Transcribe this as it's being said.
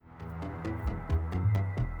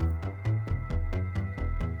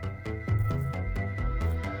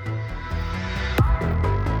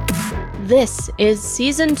This is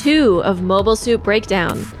Season 2 of Mobile Suit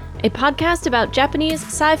Breakdown, a podcast about Japanese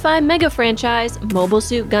sci-fi mega franchise Mobile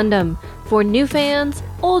Suit Gundam for new fans,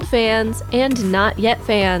 old fans, and not yet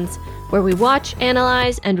fans, where we watch,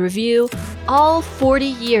 analyze, and review all 40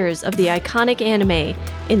 years of the iconic anime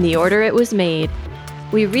in the order it was made.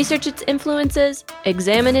 We research its influences,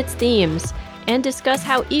 examine its themes, and discuss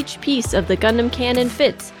how each piece of the Gundam canon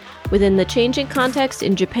fits within the changing context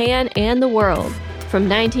in Japan and the world, from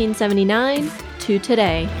 1979 to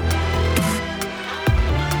today.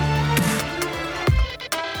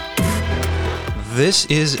 This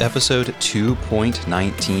is episode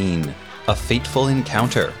 2.19, A Fateful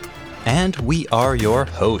Encounter, and we are your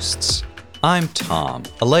hosts. I'm Tom,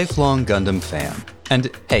 a lifelong Gundam fan, and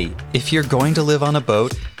hey, if you're going to live on a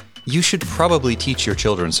boat, you should probably teach your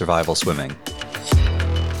children survival swimming.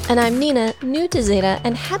 And I'm Nina, new to Zeta,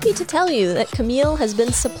 and happy to tell you that Camille has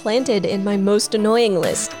been supplanted in my most annoying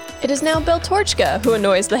list. It is now Beltorchka who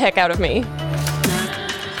annoys the heck out of me.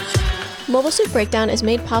 Mobile Suit Breakdown is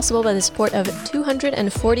made possible by the support of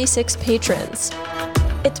 246 patrons.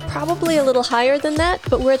 It's probably a little higher than that,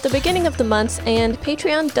 but we're at the beginning of the month, and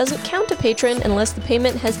Patreon doesn't count a patron unless the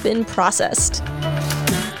payment has been processed.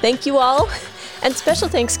 Thank you all, and special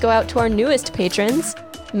thanks go out to our newest patrons,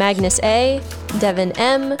 Magnus A, Devin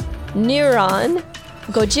M, Neuron,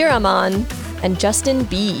 Gojiraman, and Justin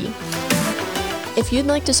B. If you'd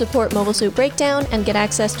like to support Mobile Suit Breakdown and get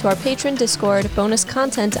access to our patron Discord, bonus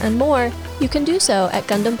content, and more, you can do so at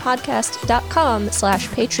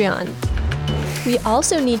GundamPodcast.com/Patreon. We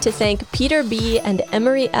also need to thank Peter B and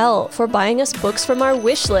Emery L for buying us books from our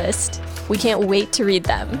wish list. We can't wait to read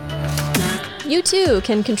them. You too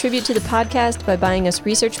can contribute to the podcast by buying us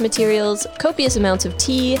research materials, copious amounts of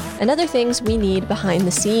tea, and other things we need behind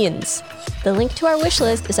the scenes. The link to our wish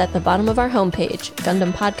list is at the bottom of our homepage,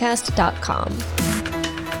 GundamPodcast.com.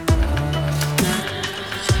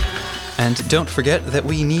 And don't forget that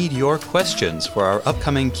we need your questions for our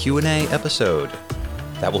upcoming Q&A episode.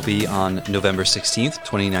 That will be on November 16th,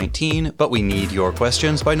 2019, but we need your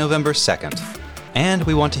questions by November 2nd. And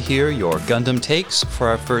we want to hear your Gundam takes for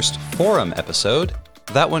our first forum episode.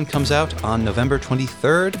 That one comes out on November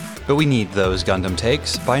 23rd, but we need those Gundam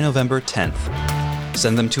takes by November 10th.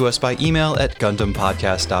 Send them to us by email at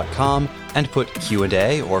GundamPodcast.com and put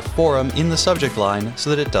Q&A or forum in the subject line so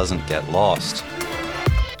that it doesn't get lost.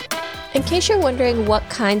 In case you're wondering what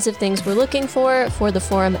kinds of things we're looking for the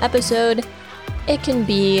forum episode, it can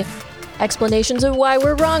be explanations of why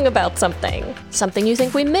we're wrong about something you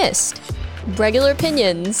think we missed, regular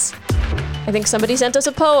opinions. I think somebody sent us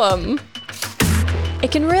a poem. It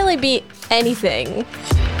can really be anything.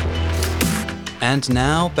 And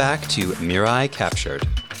now back to Mirai Captured.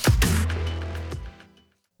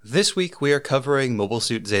 This week we are covering Mobile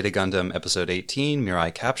Suit Zeta Gundam Episode 18,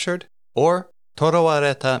 Mirai Captured, or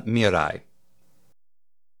Torowareta Mirai.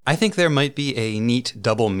 I think there might be a neat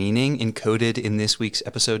double meaning encoded in this week's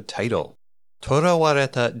episode title.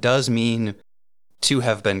 Torowareta does mean to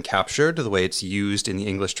have been captured, the way it's used in the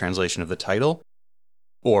English translation of the title,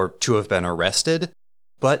 or to have been arrested,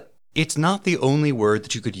 but it's not the only word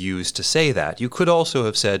that you could use to say that. You could also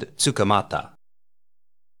have said tsukamata.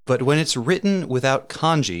 But when it's written without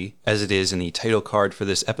kanji, as it is in the title card for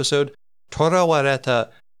this episode,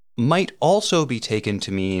 Torowareta might also be taken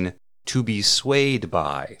to mean to be swayed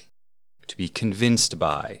by, to be convinced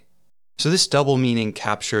by. So this double meaning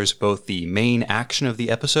captures both the main action of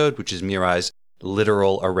the episode, which is Mirai's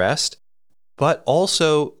literal arrest, but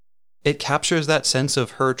also it captures that sense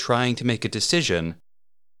of her trying to make a decision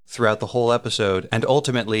throughout the whole episode and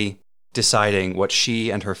ultimately deciding what she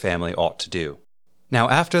and her family ought to do. Now,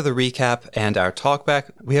 after the recap and our talkback,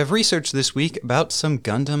 we have research this week about some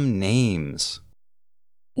Gundam names.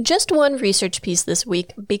 Just one research piece this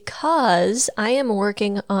week because I am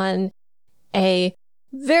working on a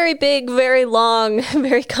very big, very long,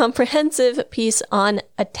 very comprehensive piece on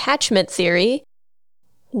attachment theory,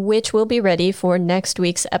 which will be ready for next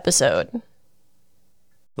week's episode.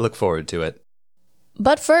 Look forward to it.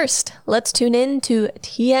 But first, let's tune in to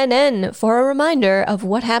TNN for a reminder of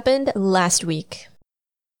what happened last week.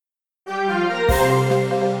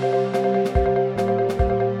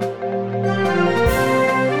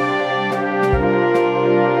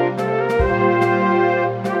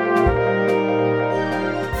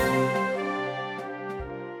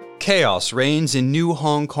 Chaos reigns in New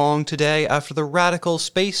Hong Kong today after the radical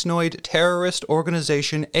space-noid terrorist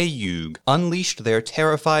organization AEUG unleashed their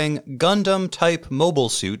terrifying Gundam-type mobile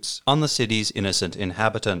suits on the city's innocent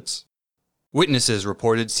inhabitants. Witnesses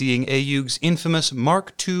reported seeing AEUG's infamous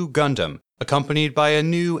Mark II Gundam, accompanied by a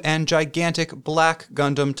new and gigantic black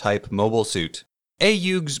Gundam-type mobile suit.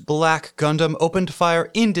 Ayug's Black Gundam opened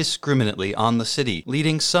fire indiscriminately on the city,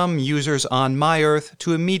 leading some users on My Earth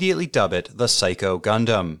to immediately dub it the Psycho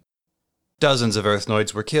Gundam. Dozens of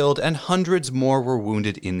Earthnoids were killed and hundreds more were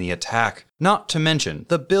wounded in the attack, not to mention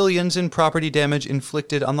the billions in property damage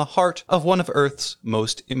inflicted on the heart of one of Earth's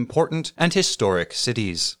most important and historic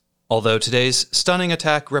cities. Although today's stunning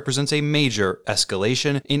attack represents a major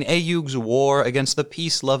escalation in Ayug's war against the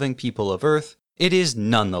peace-loving people of Earth, it is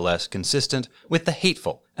nonetheless consistent with the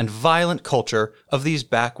hateful and violent culture of these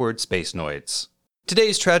backward spacenoids.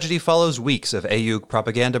 Today's tragedy follows weeks of Ayug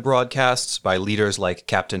propaganda broadcasts by leaders like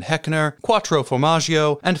Captain Heckner, Quattro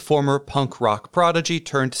Formaggio, and former punk rock prodigy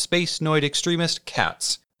turned spacenoid extremist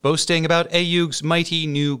Katz, boasting about Ayug's mighty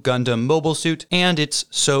new Gundam mobile suit and its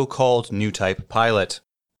so-called new type pilot.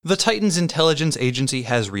 The Titan's intelligence agency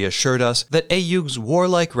has reassured us that Ayug's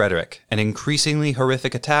warlike rhetoric and increasingly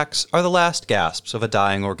horrific attacks are the last gasps of a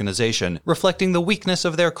dying organization, reflecting the weakness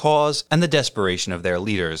of their cause and the desperation of their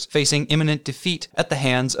leaders, facing imminent defeat at the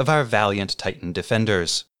hands of our valiant Titan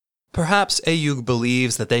defenders. Perhaps Ayug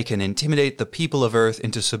believes that they can intimidate the people of Earth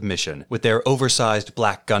into submission with their oversized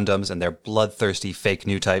Black Gundams and their bloodthirsty fake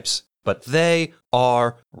new types, but they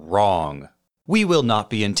are wrong. We will not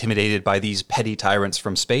be intimidated by these petty tyrants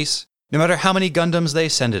from space, no matter how many Gundams they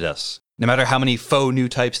send at us, no matter how many faux new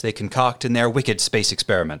types they concoct in their wicked space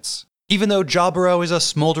experiments. Even though Jaburo is a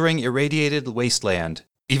smoldering, irradiated wasteland,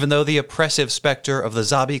 even though the oppressive specter of the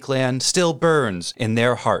Zabi clan still burns in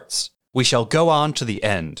their hearts, we shall go on to the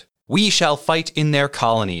end. We shall fight in their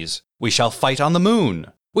colonies. We shall fight on the moon.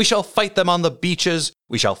 We shall fight them on the beaches.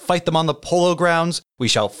 We shall fight them on the polo grounds. We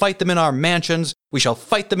shall fight them in our mansions. We shall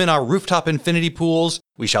fight them in our rooftop infinity pools.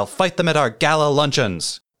 We shall fight them at our gala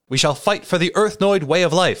luncheons. We shall fight for the Earthnoid way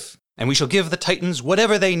of life. And we shall give the Titans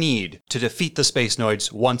whatever they need to defeat the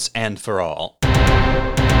Spacenoids once and for all.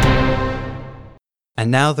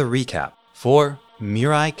 And now the recap for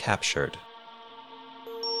Mirai Captured.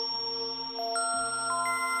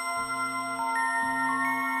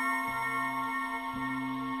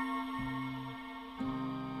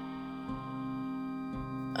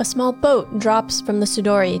 A small boat drops from the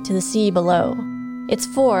Sudori to the sea below. It's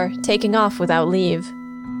 4 taking off without leave.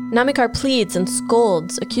 Namikar pleads and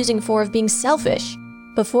scolds, accusing 4 of being selfish,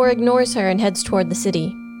 but 4 ignores her and heads toward the city.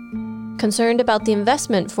 Concerned about the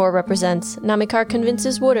investment 4 represents, Namikar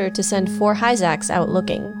convinces Wooder to send 4 Hyzaks out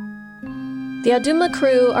looking. The Audumla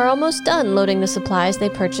crew are almost done loading the supplies they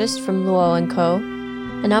purchased from Luo and Co.,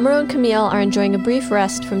 and Amuro and Camille are enjoying a brief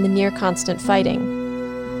rest from the near-constant fighting.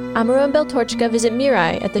 Amuro and Beltorchika visit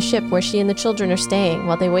Mirai at the ship where she and the children are staying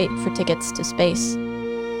while they wait for tickets to space.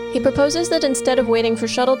 He proposes that instead of waiting for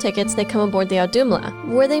shuttle tickets, they come aboard the Audumla,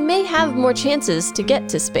 where they may have more chances to get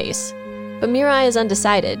to space. But Mirai is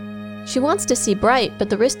undecided. She wants to see Bright, but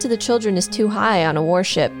the risk to the children is too high on a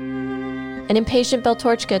warship. An impatient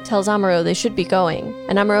Beltorchika tells Amuro they should be going,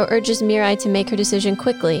 and Amuro urges Mirai to make her decision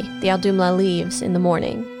quickly. The Audumla leaves in the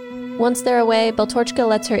morning. Once they're away, Beltorchika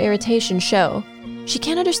lets her irritation show. She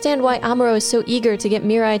can't understand why Amuro is so eager to get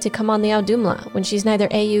Mirai to come on the Audumla when she's neither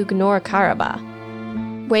Ayug nor Karaba.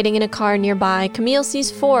 Waiting in a car nearby, Camille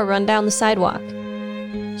sees 4 run down the sidewalk.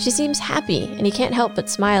 She seems happy, and he can't help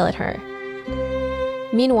but smile at her.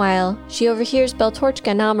 Meanwhile, she overhears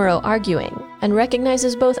Beltorchika and Amuro arguing, and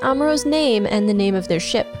recognizes both Amuro's name and the name of their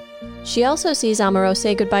ship. She also sees Amuro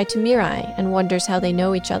say goodbye to Mirai, and wonders how they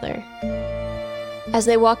know each other. As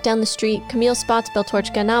they walk down the street, Camille spots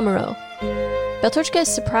Beltorchika and Amuro. Beltorchika is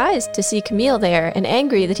surprised to see Camille there and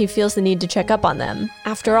angry that he feels the need to check up on them.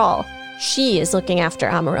 After all, she is looking after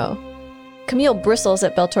Amuro. Camille bristles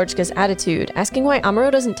at Beltorchika's attitude, asking why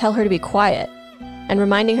Amuro doesn't tell her to be quiet, and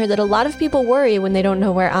reminding her that a lot of people worry when they don't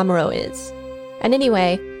know where Amuro is. And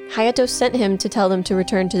anyway, Hayato sent him to tell them to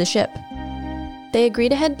return to the ship. They agree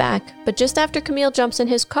to head back, but just after Camille jumps in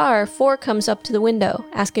his car, 4 comes up to the window,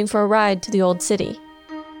 asking for a ride to the old city.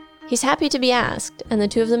 He's happy to be asked, and the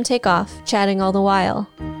 2 of them take off, chatting all the while.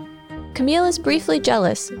 Camille is briefly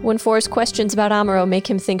jealous when 4's questions about Amuro make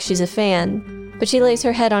him think she's a fan, but she lays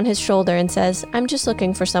her head on his shoulder and says, "I'm just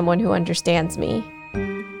looking for someone who understands me."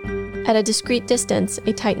 At a discreet distance,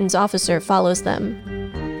 a Titan's officer follows them.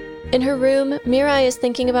 In her room, Mirai is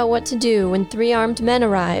thinking about what to do when 3 armed men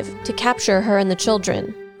arrive to capture her and the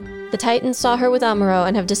children. The Titans saw her with Amuro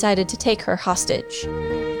and have decided to take her hostage.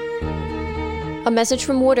 A message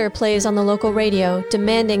from Wooder plays on the local radio,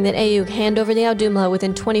 demanding that Ayug hand over the Audumla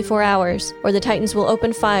within 24 hours, or the Titans will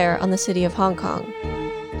open fire on the city of Hong Kong.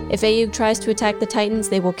 If Ayug tries to attack the Titans,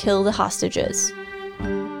 they will kill the hostages.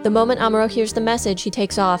 The moment Amuro hears the message, he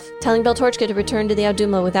takes off, telling Beltorchika to return to the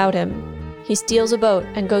Audumla without him. He steals a boat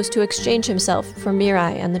and goes to exchange himself for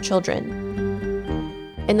Mirai and the children.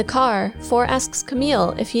 In the car, Four asks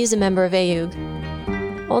Camille if he's a member of Ayug.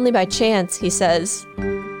 Only by chance, he says.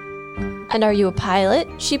 And are you a pilot?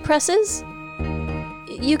 She presses.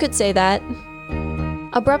 You could say that.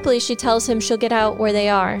 Abruptly, she tells him she'll get out where they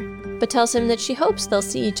are, but tells him that she hopes they'll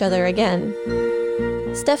see each other again.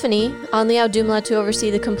 Stephanie, on the Audumla to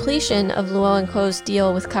oversee the completion of Luo and Ko's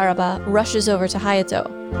deal with Karaba, rushes over to Hayato.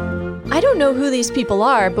 I don't know who these people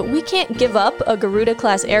are, but we can't give up a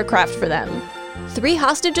Garuda-class aircraft for them. 3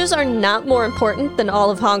 hostages are not more important than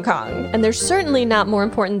all of Hong Kong, and they're certainly not more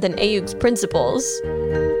important than Ayug's principles.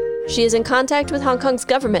 She is in contact with Hong Kong's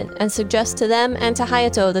government and suggests to them and to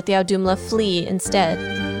Hayato that the Audumla flee instead.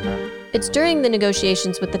 It's during the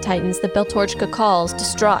negotiations with the Titans that Beltorchka calls,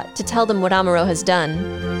 distraught, to tell them what Amuro has done.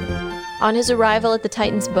 On his arrival at the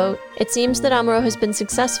Titans' boat, it seems that Amuro has been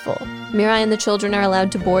successful. Mirai and the children are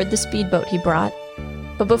allowed to board the speedboat he brought.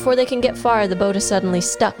 But before they can get far, the boat is suddenly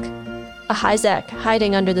stuck. A Hyzak,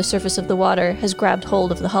 hiding under the surface of the water, has grabbed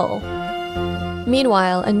hold of the hull.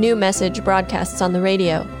 Meanwhile, a new message broadcasts on the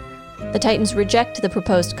radio. The Titans reject the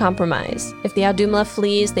proposed compromise. If the Audumla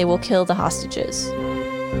flees, they will kill the hostages.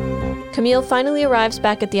 Camille finally arrives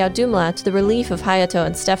back at the Audumla to the relief of Hayato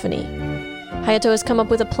and Stephanie. Hayato has come up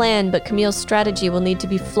with a plan, but Camille's strategy will need to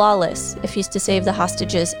be flawless if he's to save the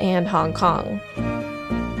hostages and Hong Kong.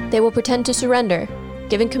 They will pretend to surrender,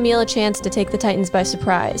 giving Camille a chance to take the Titans by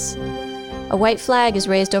surprise. A white flag is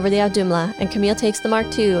raised over the Audumla, and Camille takes the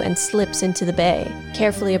Mark II and slips into the bay,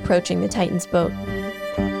 carefully approaching the Titans' boat.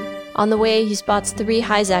 On the way, he spots 3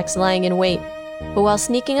 Hyzaks lying in wait, but while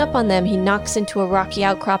sneaking up on them, he knocks into a rocky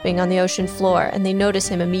outcropping on the ocean floor, and they notice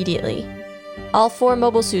him immediately. All 4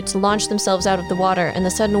 mobile suits launch themselves out of the water, and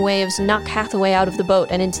the sudden waves knock Hathaway out of the boat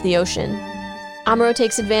and into the ocean. Amuro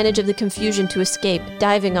takes advantage of the confusion to escape,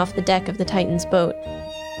 diving off the deck of the Titan's boat.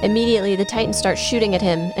 Immediately, the Titan starts shooting at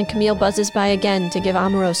him, and Camille buzzes by again to give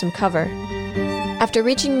Amuro some cover. After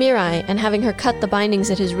reaching Mirai and having her cut the bindings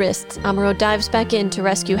at his wrists, Amuro dives back in to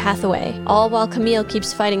rescue Hathaway, all while Camille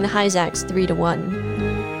keeps fighting the Hyzaks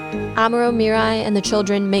 3-1. Amuro, Mirai, and the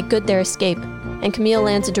children make good their escape, and Camille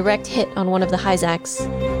lands a direct hit on one of the Hyzaks.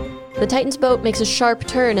 The Titan's boat makes a sharp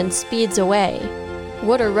turn and speeds away.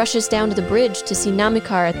 Water rushes down to the bridge to see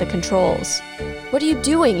Namikar at the controls. "What are you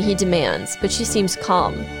doing?" he demands, but she seems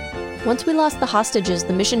calm. Once we lost the hostages,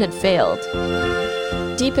 the mission had failed.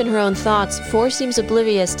 Deep in her own thoughts, Four seems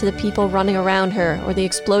oblivious to the people running around her or the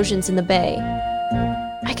explosions in the bay.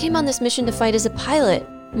 "I came on this mission to fight as a pilot.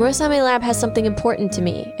 Murasame Lab has something important to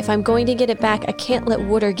me. If I'm going to get it back, I can't let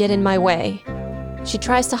water get in my way." She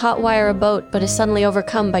tries to hotwire a boat, but is suddenly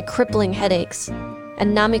overcome by crippling headaches.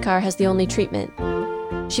 And Namikar has the only treatment.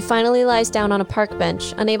 She finally lies down on a park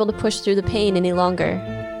bench, unable to push through the pain any longer.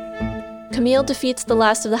 Camille defeats the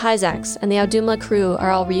last of the Hyzaks, and the Audumla crew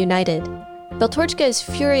are all reunited. Beltorchka is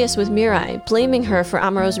furious with Mirai, blaming her for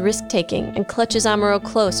Amuro's risk-taking, and clutches Amuro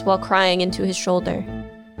close while crying into his shoulder.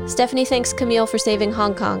 Stephanie thanks Camille for saving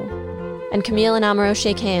Hong Kong, and Camille and Amuro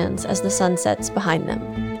shake hands as the sun sets behind them.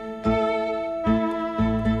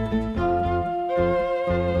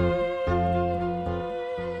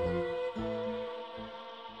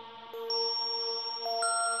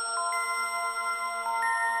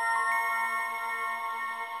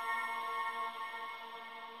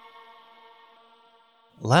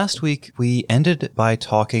 Last week, we ended by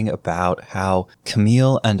talking about how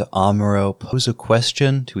Camille and Amuro pose a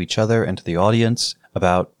question to each other and to the audience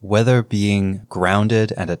about whether being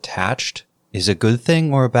grounded and attached is a good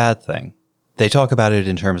thing or a bad thing. They talk about it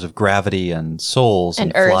in terms of gravity and souls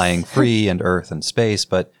and flying free and earth and space,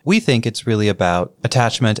 but we think it's really about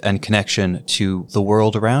attachment and connection to the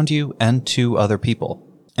world around you and to other people.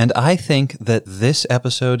 And I think that this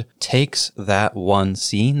episode takes that one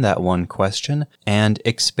scene, that one question, and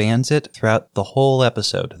expands it throughout the whole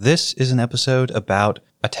episode. This is an episode about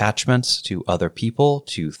attachments to other people,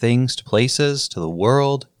 to things, to places, to the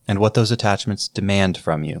world, and what those attachments demand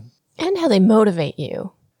from you. And how they motivate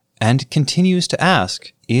you. And continues to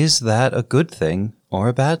ask, is that a good thing or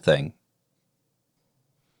a bad thing?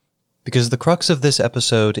 Because the crux of this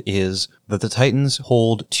episode is that the Titans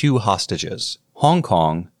hold 2 hostages, Hong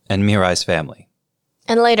Kong and Mirai's family.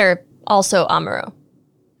 And later, also Amuro.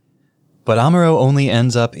 But Amuro only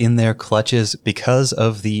ends up in their clutches because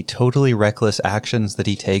of the totally reckless actions that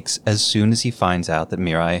he takes as soon as he finds out that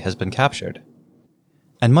Mirai has been captured.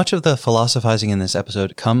 And much of the philosophizing in this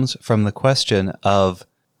episode comes from the question of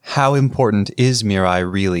how important is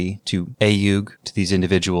Mirai really to Ayug, to these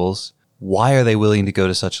individuals? Why are they willing to go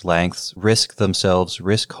to such lengths, risk themselves,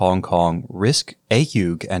 risk Hong Kong, risk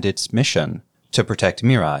Ayug and its mission to protect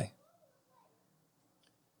Mirai?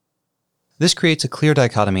 This creates a clear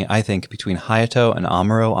dichotomy, I think, between Hayato and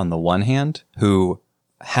Amuro on the one hand, who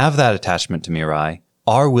have that attachment to Mirai,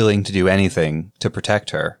 are willing to do anything to protect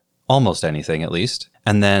her, almost anything at least,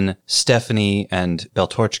 and then Stephanie and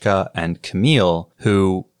Beltorchka and Camille,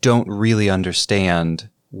 who don't really understand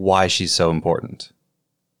why she's so important.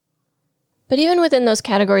 But even within those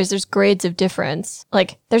categories, there's grades of difference.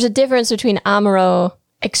 Like, there's a difference between Amuro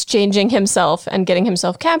exchanging himself and getting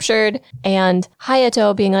himself captured, and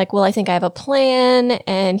Hayato being like, well, I think I have a plan,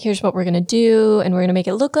 and here's what we're going to do, and we're going to make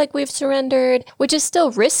it look like we've surrendered, which is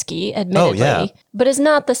still risky, admittedly, but is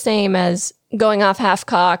not the same as going off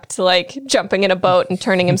half-cocked, like jumping in a boat and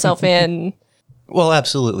turning himself in. Well,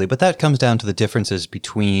 absolutely, but that comes down to the differences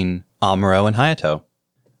between Amuro and Hayato.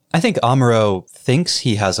 I think Amuro thinks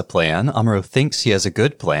he has a plan. Amuro thinks he has a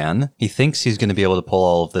good plan. He thinks he's going to be able to pull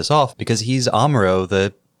all of this off because he's Amuro,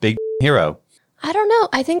 the big hero. I don't know.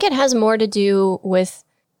 I think it has more to do with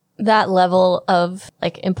that level of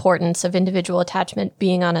like importance of individual attachment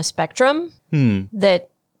being on a spectrum. That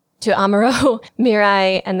to Amuro,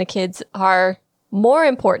 Mirai and the kids are more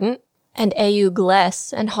important and Ayug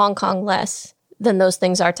less and Hong Kong less than those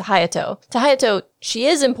things are to Hayato. To Hayato, she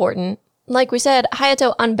is important. Like we said,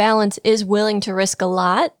 Hayato on balance is willing to risk a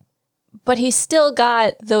lot, but he's still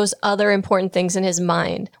got those other important things in his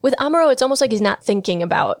mind. With Amuro, it's almost like he's not thinking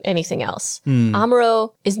about anything else.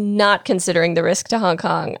 Amuro is not considering the risk to Hong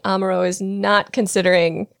Kong. Amuro is not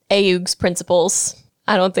considering Ayug's principles.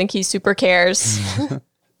 I don't think he super cares.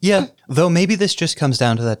 Yeah, though maybe this just comes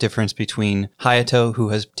down to that difference between Hayato, who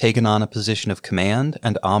has taken on a position of command,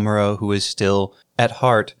 and Amuro, who is still, at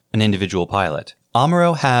heart, an individual pilot.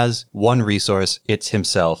 Amuro has one resource, it's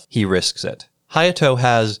himself. He risks it. Hayato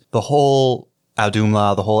has the whole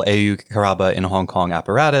Aodumla, the whole Ayug Karaba in Hong Kong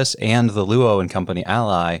apparatus, and the Luo and Company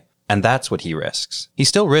ally, and that's what he risks. He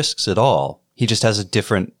still risks it all. He just has a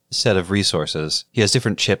different set of resources. He has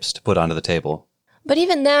different chips to put onto the table. But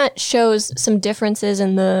even that shows some differences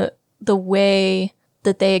in the way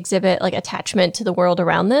that they exhibit like attachment to the world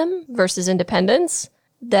around them versus independence,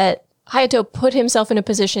 that Hayato put himself in a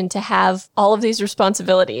position to have all of these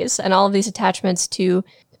responsibilities and all of these attachments to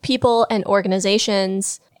people and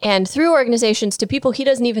organizations, and through organizations to people he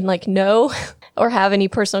doesn't even like know or have any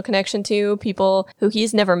personal connection to, people who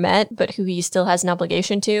he's never met but who he still has an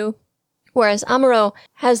obligation to. Whereas Amuro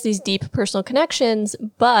has these deep personal connections,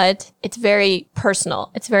 but it's very personal.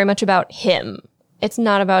 It's very much about him. It's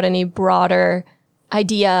not about any broader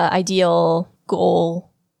idea, ideal, goal.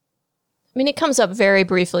 I mean, it comes up very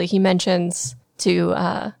briefly. He mentions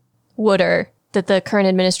to Wooder that the current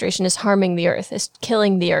administration is harming the Earth, is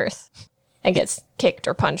killing the Earth, and gets kicked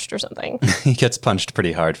or punched or something. He gets punched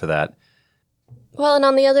pretty hard for that. Well, and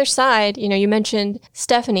on the other side, you mentioned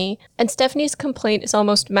Stephanie, and Stephanie's complaint is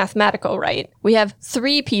almost mathematical, right? We have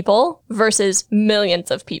 3 people versus millions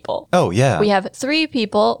of people. Oh, yeah. We have 3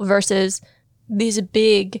 people versus these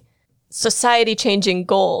big society-changing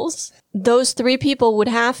goals. Those 3 people would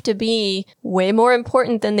have to be way more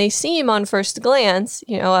important than they seem on first glance.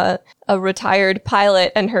 A retired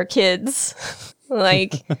pilot and her kids.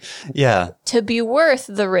 Yeah. To be worth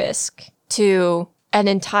the risk to an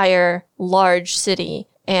entire large city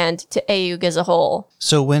and to Ayug as a whole.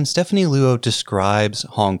 So when Stephanie Luo describes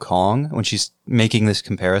Hong Kong, when she's making this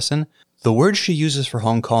comparison, the word she uses for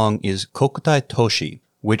Hong Kong is Kokutai Toshi,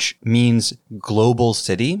 which means global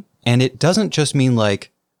city. And it doesn't just mean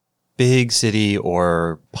like big city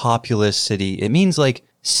or populous city. It means like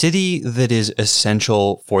city that is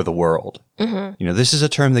essential for the world. Mm-hmm. This is a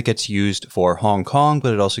term that gets used for Hong Kong,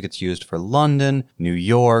 but it also gets used for London, New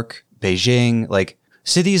York, Beijing, like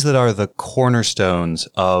cities that are the cornerstones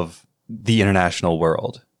of the international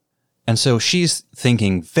world. And so she's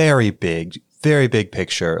thinking very big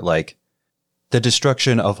picture, like the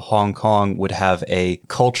destruction of Hong Kong would have a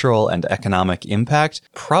cultural and economic impact,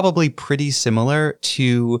 probably pretty similar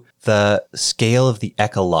to the scale of the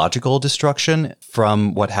ecological destruction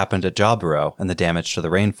from what happened at Jaburo and the damage to the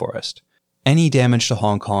rainforest. Any damage to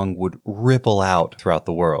Hong Kong would ripple out throughout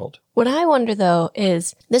the world. What I wonder, though,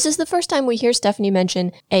 is this is the first time we hear Stephanie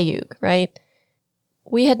mention Ayug, right?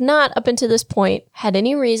 We had not, up until this point, had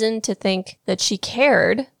any reason to think that she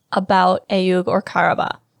cared about Ayug or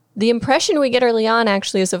Karaba. The impression we get early on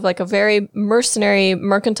actually is of like a very mercenary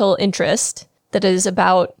mercantile interest that is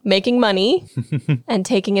about making money and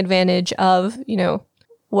taking advantage of,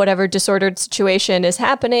 whatever disordered situation is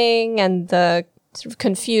happening and the sort of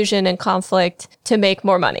confusion and conflict to make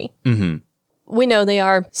more money. Mm-hmm. We know they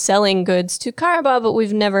are selling goods to Karaba, but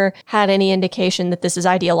we've never had any indication that this is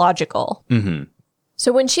ideological. Mm-hmm.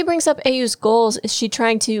 So when she brings up Ayu's goals, is she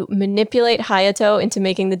trying to manipulate Hayato into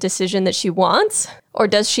making the decision that she wants? Or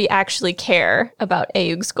does she actually care about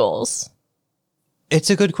Ayu's goals? It's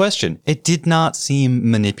a good question. It did not seem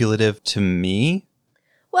manipulative to me.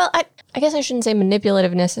 Well, I guess I shouldn't say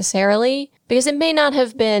manipulative necessarily, because it may not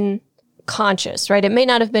have been conscious, right? It may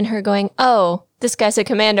not have been her going, oh, this guy's a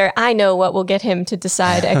commander. I know what will get him to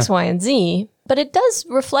decide X, Y, and Z. But it does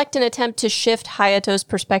reflect an attempt to shift Hayato's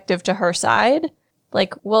perspective to her side.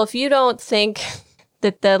 Like, well, if you don't think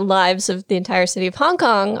that the lives of the entire city of Hong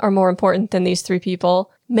Kong are more important than these three people,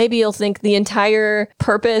 maybe you'll think the entire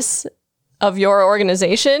purpose of your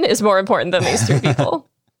organization is more important than these three people.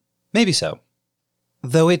 Maybe so.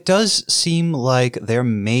 Though it does seem like there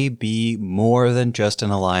may be more than just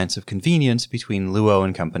an alliance of convenience between Luo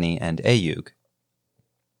and company and Ayug.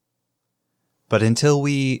 But until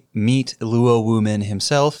we meet Luo Wumin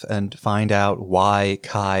himself and find out why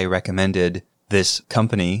Kai recommended this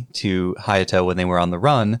company to Hayato when they were on the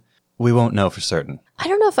run, we won't know for certain. I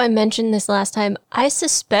don't know if I mentioned this last time. I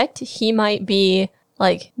suspect he might be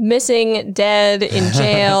like missing, dead, in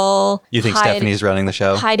jail. You think Stephanie's running the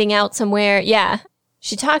show? Hiding out somewhere. Yeah.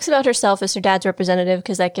 She talks about herself as her dad's representative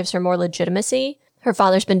because that gives her more legitimacy. Her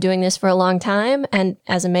father's been doing this for a long time and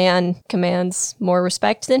as a man commands more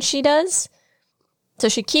respect than she does. So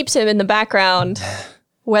she keeps him in the background.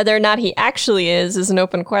 Whether or not he actually is an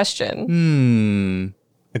open question.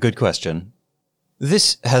 A good question.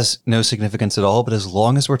 This has no significance at all, but as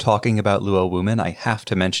long as we're talking about Luo Wumin, I have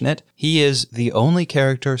to mention it. He is the only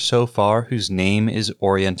character so far whose name is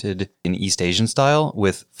oriented in East Asian style,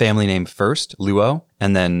 with family name first, Luo,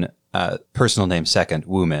 and then personal name second,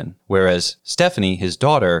 Wumin. Whereas Stephanie, his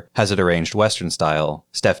daughter, has it arranged Western style,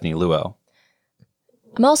 Stephanie Luo.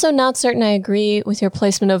 I'm also not certain I agree with your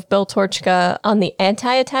placement of Beltorchka on the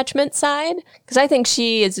anti-attachment side, because I think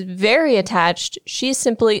she is very attached. She's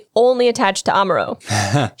simply only attached to Amuro.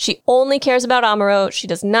 She only cares about Amuro. She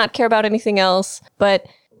does not care about anything else. But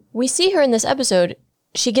we see her in this episode.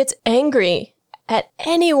 She gets angry at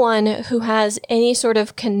anyone who has any sort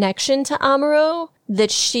of connection to Amuro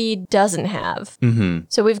that she doesn't have.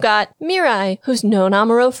 So we've got Mirai, who's known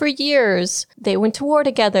Amuro for years. They went to war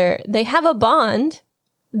together. They have a bond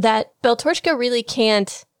that Beltorchka really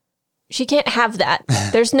can't have that.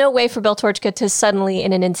 There's no way for Beltorchka to suddenly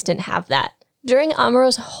in an instant have that. During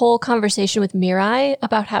Amuro's whole conversation with Mirai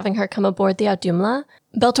about having her come aboard the Audumla,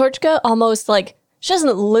 Beltorchka almost she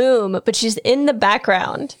doesn't loom, but she's in the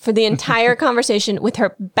background for the entire conversation with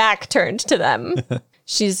her back turned to them.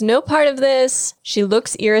 She's no part of this. She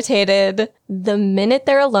looks irritated. The minute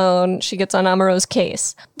they're alone, she gets on Amuro's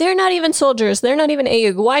case. They're not even soldiers. They're not even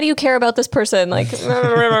Ayug. Why do you care about this person?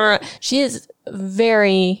 She is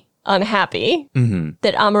very unhappy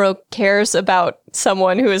that Amuro cares about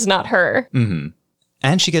someone who is not her.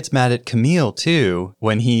 And she gets mad at Camille, too,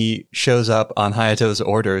 when he shows up on Hayato's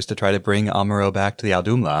orders to try to bring Amuro back to the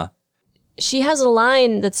Audumla. She has a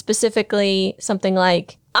line that's specifically something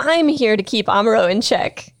like, I'm here to keep Amuro in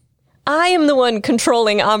check. I am the one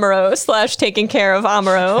controlling Amuro / taking care of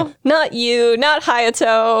Amuro. Not you, not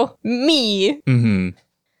Hayato, me.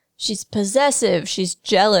 She's possessive. She's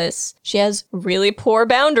jealous. She has really poor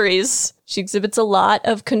boundaries. She exhibits a lot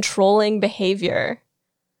of controlling behavior.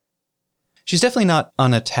 She's definitely not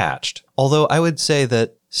unattached. Although I would say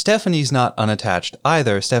that Stephanie's not unattached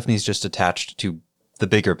either. Stephanie's just attached to the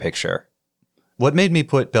bigger picture. What made me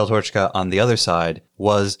put Beltorchka on the other side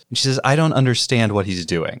was, she says, I don't understand what he's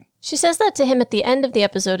doing. She says that to him at the end of the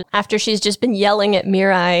episode after she's just been yelling at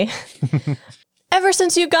Mirai. Ever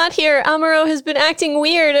since you got here, Amuro has been acting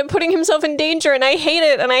weird and putting himself in danger, and I hate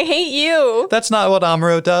it, and I hate you. That's not what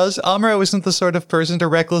Amuro does. Amuro isn't the sort of person to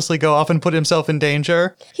recklessly go off and put himself in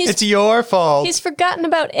danger. It's your fault. He's forgotten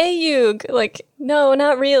about Ayug. No,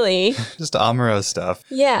 not really. Just Amuro stuff.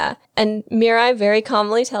 Yeah. And Mirai very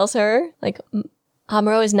calmly tells her,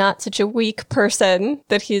 Amuro is not such a weak person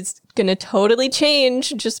that he's gonna totally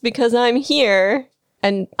change just because I'm here.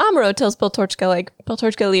 And Amuro tells Beltorchka,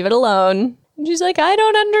 Beltorchka, leave it alone. And she's like, I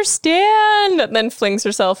don't understand. And then flings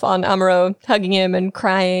herself on Amuro, hugging him and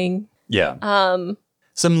crying. Yeah.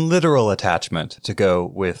 Some literal attachment to go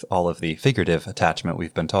with all of the figurative attachment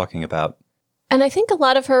we've been talking about. And I think a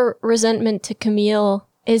lot of her resentment to Camille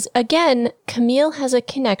is, again, Camille has a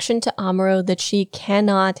connection to Amuro that she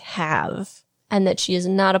cannot have and that she is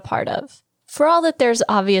not a part of. For all that there's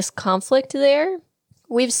obvious conflict there,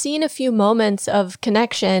 we've seen a few moments of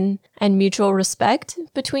connection and mutual respect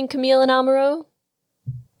between Camille and Amuro.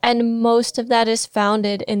 And most of that is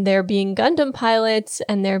founded in there being Gundam pilots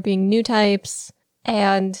and there being new types.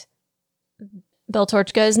 And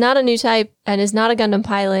Beltorchka is not a new type and is not a Gundam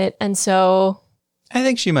pilot. And so... I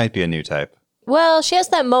think she might be a new type. Well, she has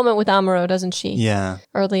that moment with Amuro, doesn't she? Yeah.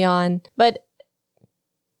 Early on. But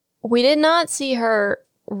we did not see her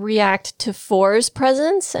react to Four's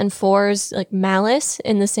presence and Four's like malice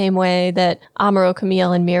in the same way that Amuro,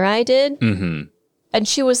 Camille, and Mirai did. Mm-hmm. And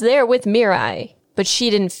she was there with Mirai, but she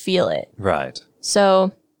didn't feel it. Right.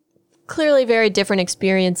 So clearly very different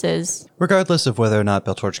experiences. Regardless of whether or not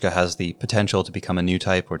Beltorchka has the potential to become a new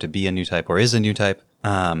type or to be a new type or is a new type,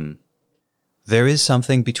 there is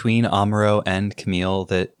something between Amuro and Camille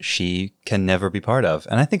that she can never be part of.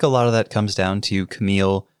 And I think a lot of that comes down to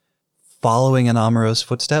Camille following in Amuro's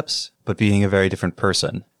footsteps, but being a very different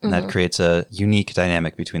person. And that creates a unique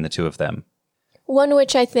dynamic between the two of them. One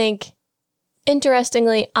which I think,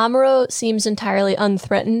 interestingly, Amuro seems entirely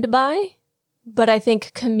unthreatened by, but I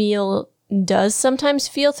think Camille does sometimes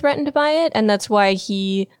feel threatened by it, and that's why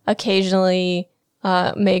he occasionally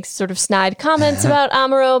makes sort of snide comments about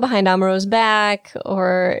Amuro behind Amuro's back,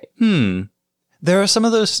 or... There are some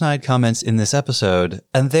of those snide comments in this episode,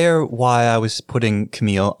 and they're why I was putting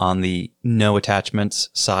Camille on the no attachments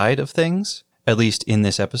side of things, at least in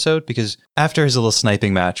this episode, because after his little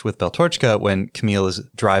sniping match with Beltorchka, when Camille is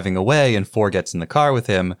driving away and Four gets in the car with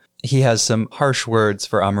him, he has some harsh words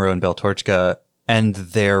for Amuro and Beltorchka and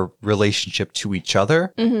their relationship to each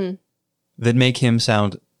other that make him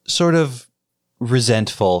sound sort of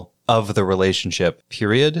resentful of the relationship,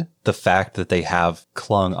 period. The fact that they have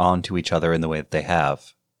clung on to each other in the way that they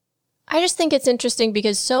have. I just think it's interesting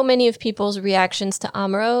because so many of people's reactions to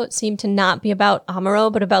Amuro seem to not be about Amuro,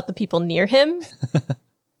 but about the people near him.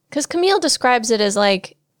 Because Camille describes it as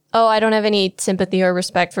like, oh, I don't have any sympathy or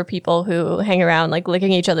respect for people who hang around like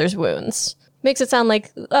licking each other's wounds. Makes it sound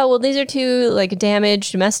like, oh, well, these are two like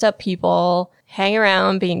damaged, messed up people hang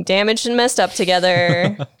around being damaged and messed up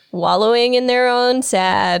together. Wallowing in their own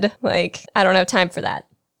sad. Like, I don't have time for that.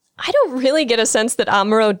 I don't really get a sense that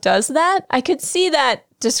Amuro does that. I could see that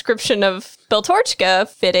description of Beltorchka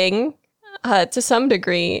fitting to some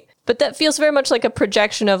degree, but that feels very much like a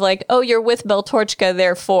projection of like, oh, you're with Beltorchka,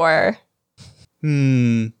 therefore.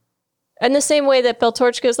 In the same way that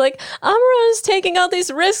Beltorchka is like, Amuro is taking all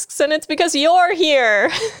these risks and it's because you're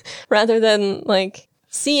here, rather than like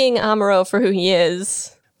seeing Amuro for who he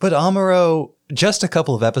is. But Amuro, just a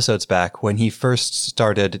couple of episodes back, when he first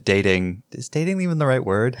started dating, is dating even the right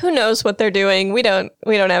word? Who knows what they're doing? We don't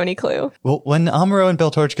have any clue. Well, when Amuro and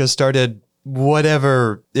Beltorchka started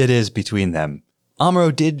whatever it is between them,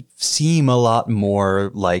 Amuro did seem a lot more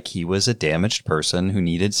like he was a damaged person who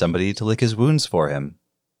needed somebody to lick his wounds for him.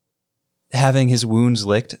 Having his wounds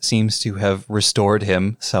licked seems to have restored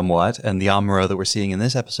him somewhat, and the Amuro that we're seeing in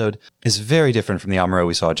this episode is very different from the Amuro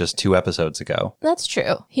we saw just 2 episodes ago. That's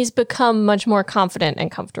true. He's become much more confident and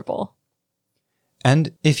comfortable.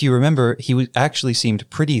 And if you remember, he actually seemed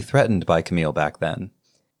pretty threatened by Camille back then.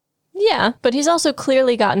 Yeah, but he's also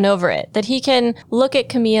clearly gotten over it. That he can look at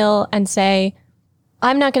Camille and say,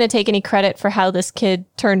 I'm not going to take any credit for how this kid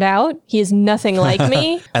turned out. He is nothing like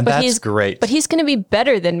me. And but that's great. But he's going to be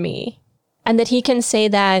better than me. And that he can say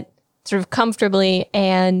that sort of comfortably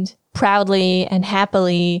and proudly and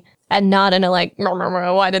happily and not in a like,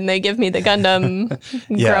 why didn't they give me the Gundam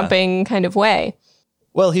grumping kind of way.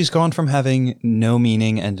 Well, he's gone from having no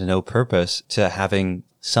meaning and no purpose to having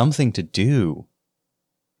something to do.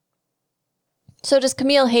 So does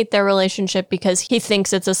Camille hate their relationship because he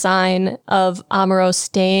thinks it's a sign of Amuro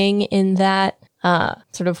staying in that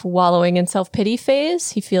sort of wallowing in self-pity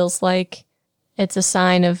phase? He feels like it's a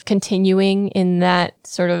sign of continuing in that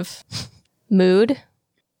sort of mood.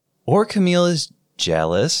 Or Camille is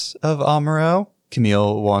jealous of Amuro.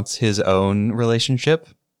 Camille wants his own relationship.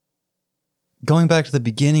 Going back to the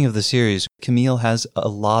beginning of the series, Camille has a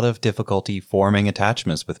lot of difficulty forming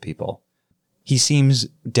attachments with people. He seems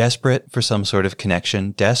desperate for some sort of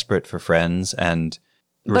connection, desperate for friends and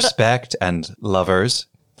respect and lovers,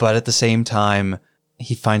 but at the same time,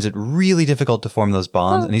 he finds it really difficult to form those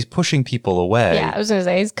bonds, and he's pushing people away. Yeah, I was going to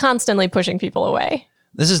say, he's constantly pushing people away.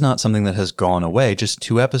 This is not something that has gone away. Just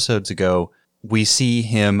 2 episodes ago, we see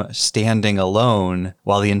him standing alone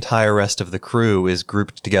while the entire rest of the crew is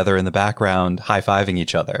grouped together in the background, high-fiving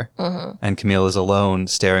each other. And Camille is alone,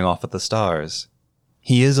 staring off at the stars.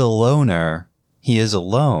 He is a loner. He is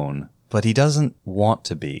alone, but he doesn't want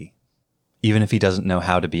to be, even if he doesn't know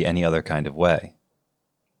how to be any other kind of way.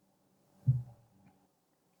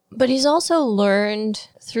 But he's also learned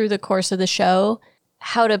through the course of the show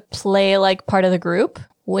how to play like part of the group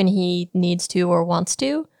when he needs to or wants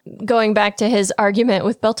to. Going back to his argument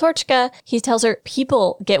with Beltorchka, he tells her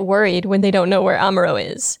people get worried when they don't know where Amuro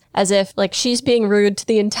is. As if, like, she's being rude to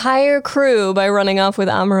the entire crew by running off with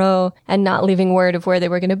Amuro and not leaving word of where they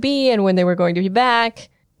were going to be and when they were going to be back.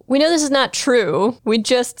 We know this is not true. We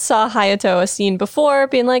just saw Hayato a scene before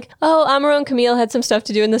being like, oh, Amuro and Camille had some stuff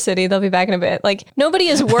to do in the city. They'll be back in a bit. Like, nobody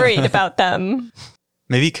is worried about them.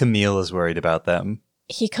 Maybe Camille is worried about them.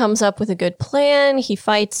 He comes up with a good plan. He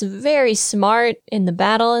fights very smart in the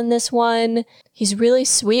battle in this one. He's really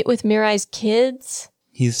sweet with Mirai's kids.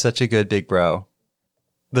 He's such a good big bro.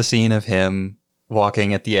 The scene of him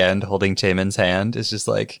walking at the end holding Jaemin's hand is just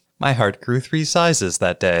like, my heart grew 3 sizes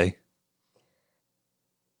that day.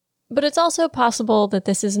 But it's also possible that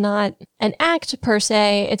this is not an act per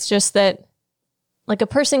se. It's just that, like, a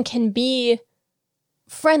person can be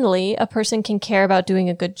friendly, a person can care about doing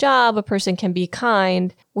a good job, a person can be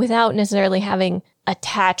kind without necessarily having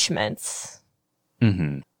attachments.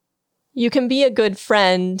 Mm-hmm. You can be a good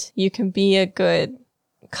friend, you can be a good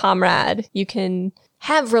comrade, you can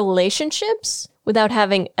have relationships without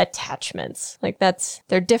having attachments. Like,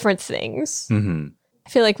 they're different things. Mm-hmm. I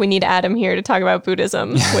feel like we need Adam here to talk about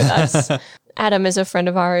Buddhism with us. Adam is a friend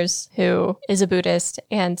of ours who is a Buddhist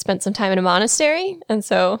and spent some time in a monastery. And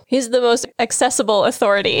so he's the most accessible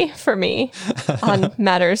authority for me on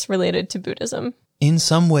matters related to Buddhism. In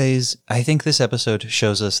some ways, I think this episode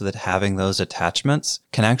shows us that having those attachments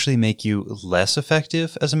can actually make you less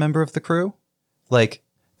effective as a member of the crew. Like,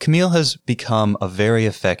 Camille has become a very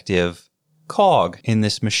effective cog in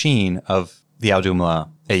this machine of the Audhumla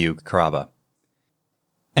Ayug Karaba.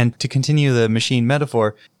 And to continue the machine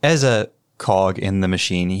metaphor, as a cog in the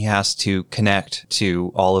machine, he has to connect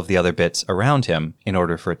to all of the other bits around him in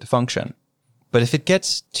order for it to function. But if it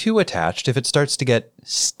gets too attached, if it starts to get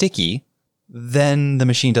sticky, then the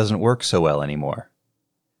machine doesn't work so well anymore.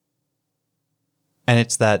 And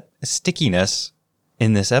it's that stickiness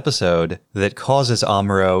in this episode that causes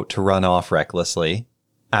Amuro to run off recklessly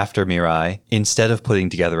after Mirai, instead of putting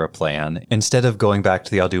together a plan, instead of going back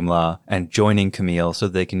to the Audhumla and joining Camille so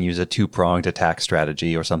they can use a 2-pronged attack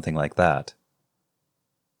strategy or something like that.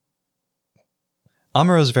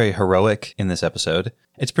 Amuro's very heroic in this episode.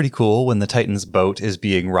 It's pretty cool when the Titan's boat is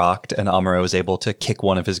being rocked and Amuro is able to kick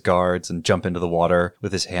one of his guards and jump into the water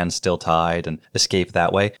with his hands still tied and escape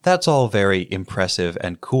that way. That's all very impressive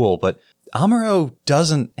and cool, but Amuro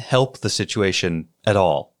doesn't help the situation at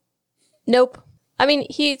all. Nope. I mean,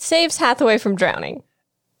 he saves Hathaway from drowning.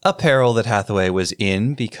 A peril that Hathaway was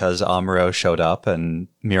in because Amuro showed up and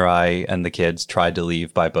Mirai and the kids tried to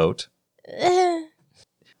leave by boat.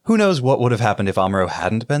 Who knows what would have happened if Amuro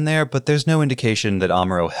hadn't been there, but there's no indication that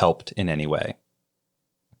Amuro helped in any way.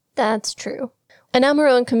 That's true. And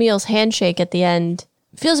Amuro and Camille's handshake at the end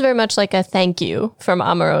feels very much like a thank you from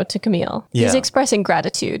Amuro to Camille. Yeah. He's expressing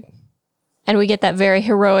gratitude. And we get that very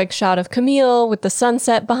heroic shot of Camille with the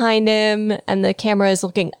sunset behind him, and the camera is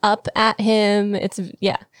looking up at him. It's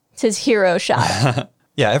his hero shot.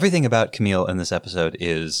 Yeah, everything about Camille in this episode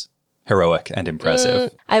is heroic and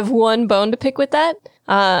impressive. I have one bone to pick with that.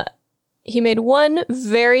 He made one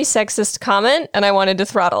very sexist comment, and I wanted to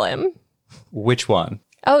throttle him. Which one?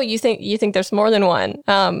 Oh, you think there's more than one?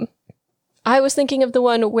 I was thinking of the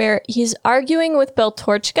one where he's arguing with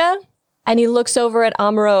Beltorchka, and he looks over at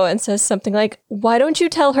Amuro and says something like, "Why don't you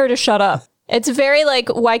tell her to shut up?" It's very like,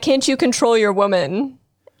 "Why can't you control your woman?"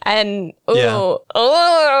 And I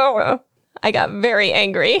got very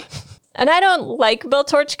angry. And I don't like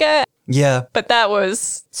Beltorchka. Yeah. But that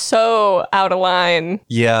was so out of line.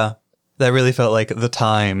 Yeah. That really felt like the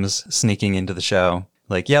Times sneaking into the show.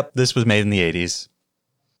 Like, yep, this was made in the 80s.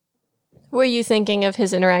 Were you thinking of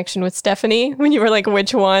his interaction with Stephanie when you were like,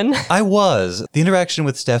 which one? I was. The interaction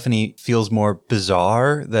with Stephanie feels more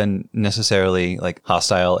bizarre than necessarily like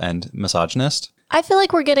hostile and misogynist. I feel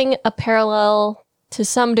like we're getting a parallel to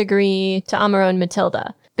some degree to Amuro and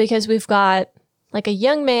Matilda, because we've got like a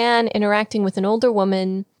young man interacting with an older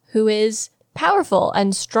woman who is powerful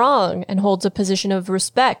and strong and holds a position of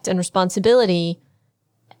respect and responsibility.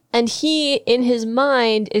 And he, in his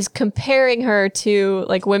mind, is comparing her to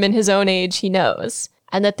like women his own age he knows.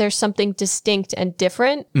 And that there's something distinct and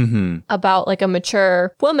different about like a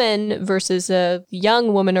mature woman versus a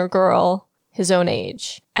young woman or girl his own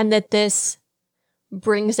age. And that this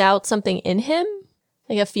brings out something in him,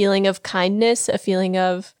 like a feeling of kindness, a feeling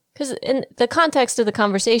of... Because in the context of the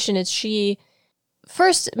conversation, it's she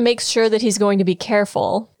first makes sure that he's going to be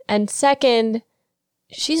careful. And second,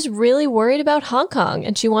 she's really worried about Hong Kong.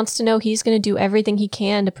 And she wants to know he's going to do everything he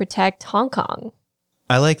can to protect Hong Kong.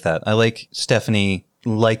 I like that. I like Stephanie,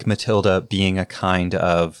 like Matilda, being a kind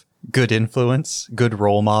of good influence, good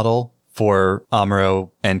role model for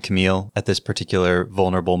Amuro and Camille at this particular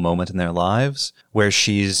vulnerable moment in their lives, where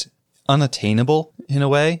she's unattainable in a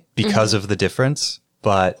way because of the difference,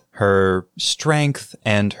 but her strength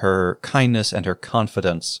and her kindness and her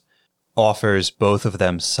confidence offers both of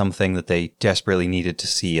them something that they desperately needed to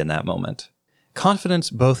see in that moment. Confidence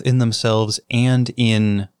both in themselves and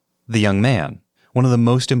in the young man. One of the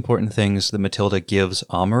most important things that Matilda gives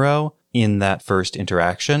Amuro in that first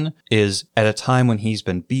interaction is at a time when he's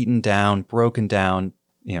been beaten down, broken down,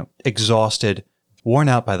 exhausted, worn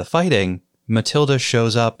out by the fighting, Matilda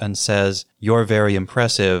shows up and says, "You're very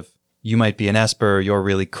impressive. You might be an Esper. You're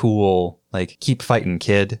really cool. Like, keep fighting,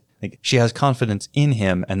 kid." Like, she has confidence in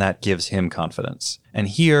him, and that gives him confidence. And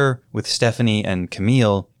here, with Stephanie and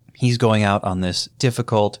Camille, he's going out on this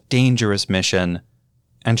difficult, dangerous mission,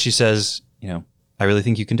 and she says, "I really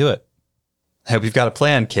think you can do it. I hope you've got a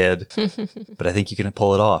plan, kid, but I think you can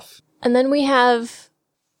pull it off." And then we have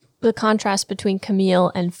the contrast between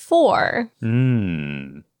Camille and 4.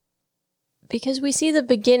 Because we see the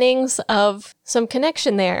beginnings of some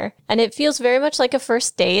connection there. And it feels very much like a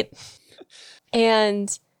first date.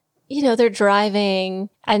 And, they're driving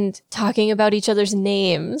and talking about each other's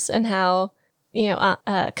names and how,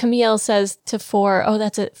 Camille says to 4, "Oh,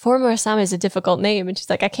 4 Murasame is a difficult name." And she's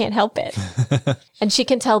like, "I can't help it." And she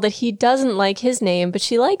can tell that he doesn't like his name, but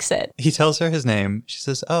she likes it. He tells her his name. She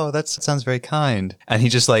says, "Oh, that sounds very kind." And he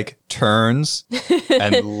just turns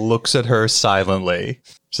and looks at her silently.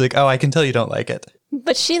 She's like, "Oh, I can tell you don't like it."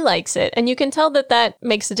 But she likes it. And you can tell that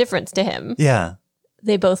makes a difference to him. Yeah.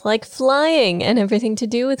 They both like flying and everything to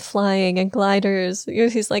do with flying and gliders.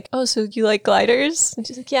 He's like, "Oh, so you like gliders?" And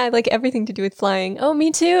she's like, "Yeah, I like everything to do with flying." "Oh, me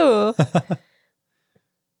too."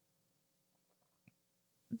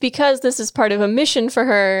 Because this is part of a mission for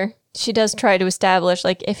her, she does try to establish,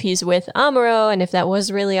 if he's with Amuro and if that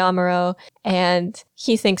was really Amuro. And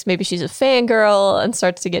he thinks maybe she's a fangirl and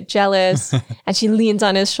starts to get jealous. And she leans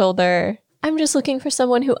on his shoulder. "I'm just looking for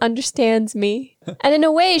someone who understands me." And in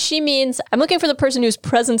a way, she means, I'm looking for the person whose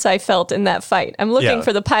presence I felt in that fight. I'm looking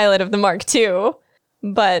for the pilot of the Mark II.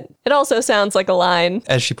 But it also sounds like a line.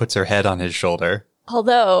 As she puts her head on his shoulder.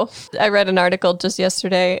 Although, I read an article just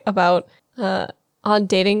yesterday about on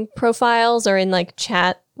dating profiles or in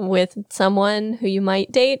chat with someone who you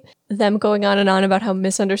might date, them going on and on about how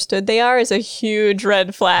misunderstood they are is a huge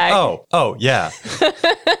red flag. Oh, yeah.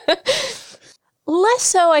 Less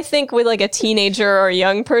so, I think, with a teenager or a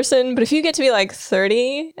young person. But if you get to be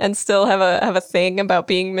 30 and still have a thing about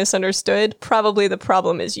being misunderstood, probably the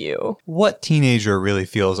problem is you. What teenager really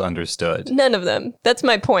feels understood? None of them. That's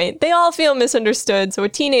my point. They all feel misunderstood. So a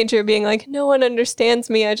teenager being like, "No one understands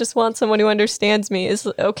me. I just want someone who understands me," is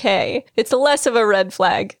okay. It's less of a red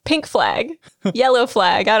flag. Pink flag. Yellow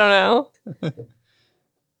flag. I don't know.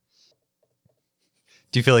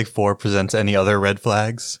 Do you feel like 4 presents any other red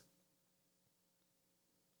flags?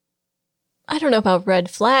 I don't know about red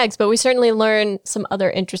flags, but we certainly learn some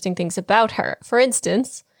other interesting things about her. For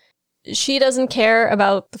instance, she doesn't care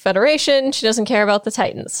about the Federation. She doesn't care about the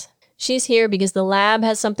Titans. She's here because the lab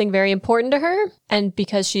has something very important to her, and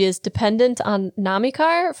because she is dependent on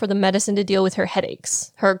Namikar for the medicine to deal with her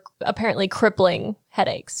headaches, her apparently crippling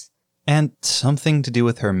headaches. And something to do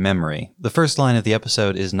with her memory. The first line of the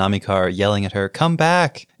episode is Namikar yelling at her, "Come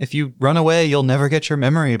back! If you run away, you'll never get your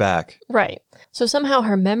memory back." Right. So somehow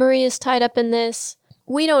her memory is tied up in this.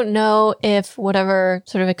 We don't know if whatever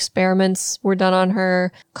sort of experiments were done on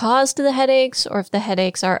her caused the headaches or if the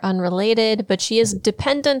headaches are unrelated, but she is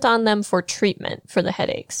dependent on them for treatment for the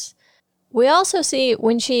headaches. We also see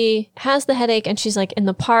when she has the headache and she's in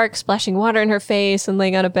the park splashing water in her face and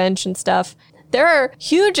laying on a bench and stuff, there are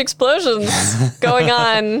huge explosions going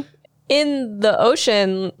on in the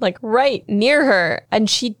ocean, right near her, and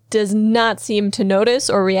she does not seem to notice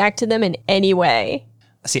or react to them in any way.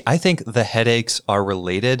 See, I think the headaches are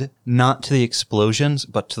related not to the explosions,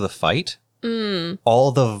 but to the fight.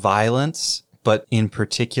 All the violence, but in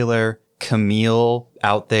particular, Camille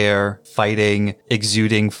out there fighting,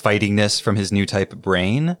 exuding fightingness from his new type of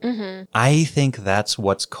brain. I think that's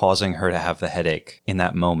what's causing her to have the headache in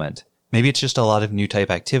that moment. Maybe it's just a lot of new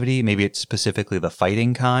type activity. Maybe it's specifically the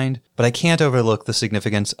fighting kind. But I can't overlook the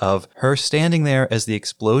significance of her standing there as the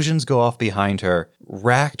explosions go off behind her,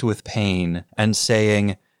 racked with pain, and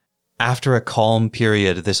saying, "After a calm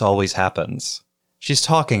period, this always happens." She's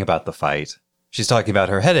talking about the fight. She's talking about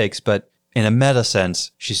her headaches, but in a meta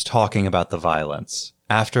sense, she's talking about the violence.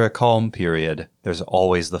 After a calm period, there's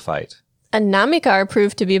always the fight. And Namikar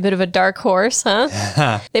proved to be a bit of a dark horse,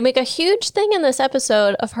 huh? They make a huge thing in this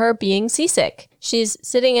episode of her being seasick. She's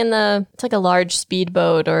sitting in it's like a large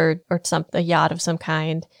speedboat or a yacht of some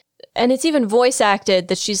kind. And it's even voice acted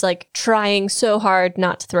that she's like trying so hard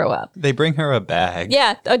not to throw up. They bring her a bag.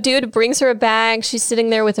 Yeah, a dude brings her a bag. She's sitting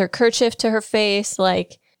there with her kerchief to her face,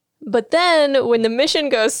 like. But then when the mission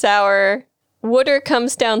goes sour, Wooder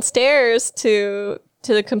comes downstairs to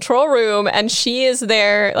the control room, and she is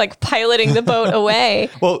there, like, piloting the boat away.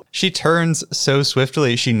 Well, she turns so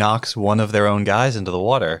swiftly, she knocks one of their own guys into the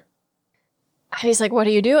water. And he's like, what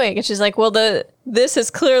are you doing? And she's like, well, this has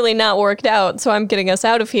clearly not worked out, so I'm getting us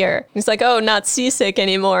out of here. And he's like, oh, not seasick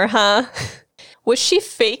anymore, huh? Was she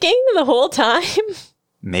faking the whole time?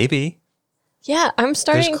 Maybe. Yeah,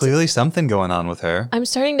 There's clearly something going on with her. I'm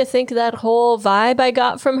starting to think that whole vibe I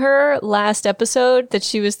got from her last episode, that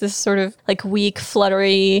she was this sort of like weak,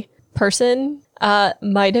 fluttery person,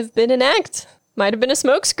 might have been an act. Might have been a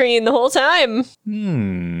smokescreen the whole time.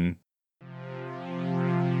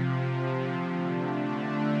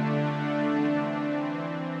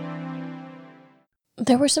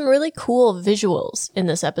 There were some really cool visuals in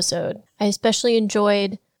this episode. I especially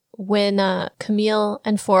enjoyed when Camille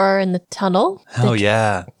and Four are in the tunnel.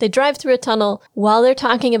 Yeah. They drive through a tunnel while they're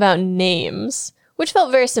talking about names, which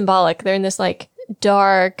felt very symbolic. They're in this like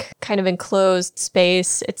dark, kind of enclosed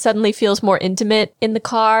space. It suddenly feels more intimate in the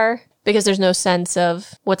car because there's no sense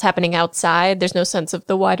of what's happening outside. There's no sense of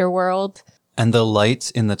the wider world. And the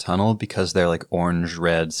lights in the tunnel, because they're like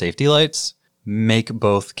orange-red safety lights, make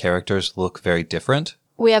both characters look very different.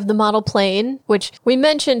 We have the model plane, which we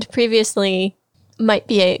mentioned previously might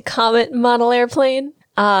be a Comet model airplane,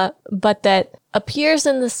 but that appears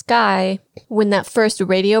in the sky when that first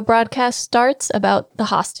radio broadcast starts about the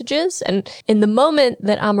hostages. And in the moment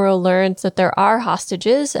that Amuro learns that there are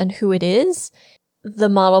hostages and who it is, the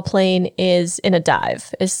model plane is in a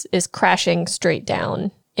dive, is crashing straight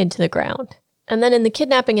down into the ground. And then in the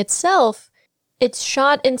kidnapping itself, it's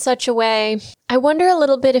shot in such a way, I wonder a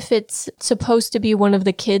little bit if it's supposed to be one of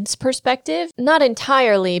the kids' perspective. Not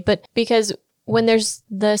entirely, but because when there's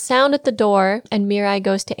the sound at the door and Mirai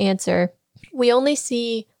goes to answer, we only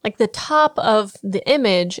see, like, the top of the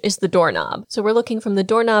image is the doorknob. So we're looking from the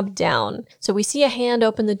doorknob down. So we see a hand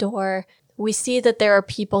open the door. We see that there are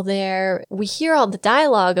people there. We hear all the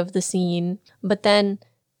dialogue of the scene, but then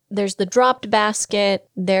there's the dropped basket.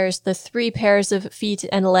 There's the 3 pairs of feet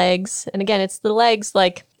and legs. And again, it's the legs,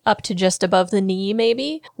 like, up to just above the knee,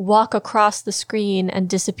 maybe, walk across the screen and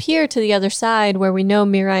disappear to the other side where we know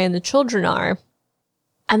Mirai and the children are.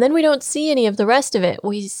 And then we don't see any of the rest of it.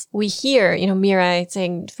 We hear, Mirai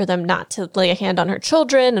saying for them not to lay a hand on her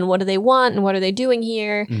children, and what do they want, and what are they doing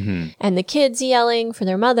here, and the kids yelling for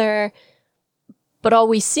their mother. But all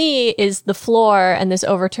we see is the floor and this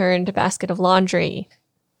overturned basket of laundry.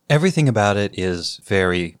 Everything about it is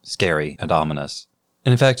very scary and ominous.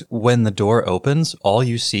 And in fact, when the door opens, all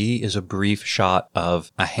you see is a brief shot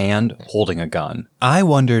of a hand holding a gun. I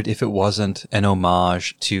wondered if it wasn't an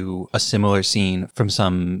homage to a similar scene from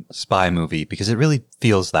some spy movie, because it really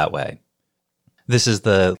feels that way. This is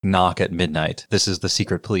the knock at midnight. This is the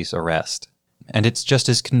secret police arrest. And it's just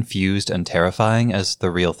as confused and terrifying as the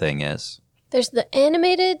real thing is. There's the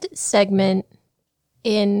animated segment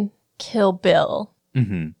in Kill Bill.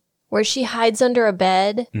 Where she hides under a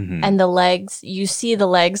bed and the legs, you see the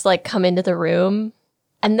legs like come into the room.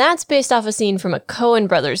 And that's based off a scene from a Coen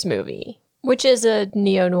Brothers movie, which is a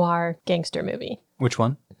neo-noir gangster movie. Which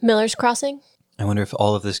one? Miller's Crossing. I wonder if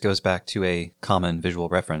all of this goes back to a common visual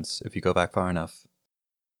reference, if you go back far enough.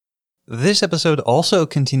 This episode also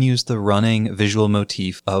continues the running visual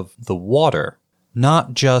motif of the water.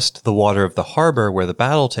 Not just the water of the harbor where the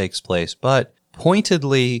battle takes place, but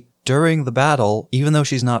pointedly during the battle, even though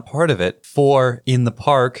she's not part of it, Four in the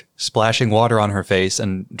park, splashing water on her face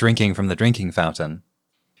and drinking from the drinking fountain.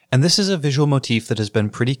 And this is a visual motif that has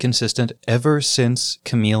been pretty consistent ever since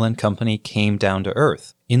Camille and company came down to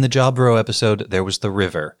Earth. In the Jobro episode, there was the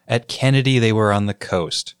river. At Kennedy, they were on the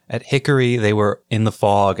coast. At Hickory, they were in the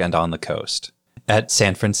fog and on the coast. At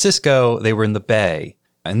San Francisco, they were in the bay.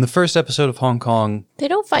 In the first episode of Hong Kong... They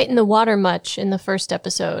don't fight in the water much in the first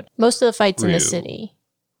episode. Most of the fight's in the city.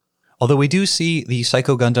 Although we do see the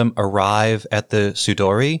Psycho Gundam arrive at the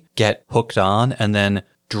Sudori, get hooked on, and then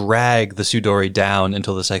drag the Sudori down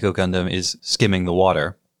until the Psycho Gundam is skimming the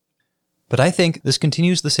water. But I think this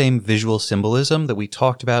continues the same visual symbolism that we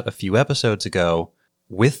talked about a few episodes ago,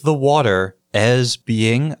 with the water as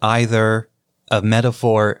being either a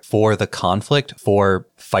metaphor for the conflict, for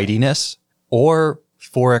fightiness, or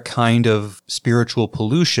for a kind of spiritual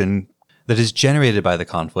pollution that is generated by the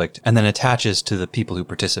conflict and then attaches to the people who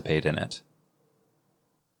participate in it.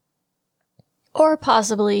 Or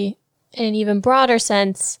possibly, in an even broader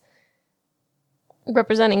sense,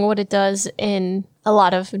 representing what it does in a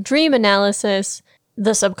lot of dream analysis,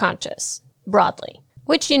 the subconscious, broadly.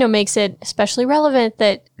 Which, makes it especially relevant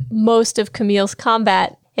that most of Camille's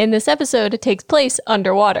combat in this episode takes place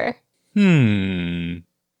underwater. In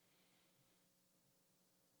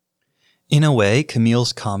a way,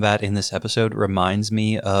 Camille's combat in this episode reminds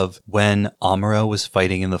me of when Amuro was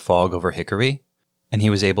fighting in the fog over Hickory, and he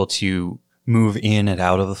was able to move in and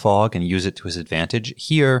out of the fog and use it to his advantage.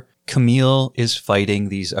 Here, Camille is fighting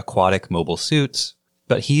these aquatic mobile suits,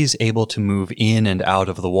 but he's able to move in and out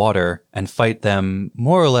of the water and fight them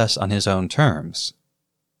more or less on his own terms.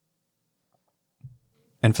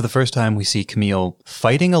 And for the first time, we see Camille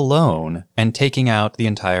fighting alone and taking out the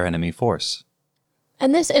entire enemy force.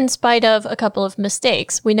 And this in spite of a couple of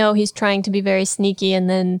mistakes. We know he's trying to be very sneaky, and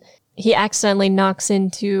then he accidentally knocks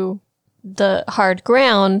into the hard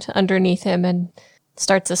ground underneath him and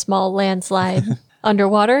starts a small landslide.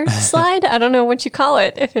 Underwater slide? I don't know what you call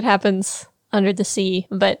it if it happens under the sea,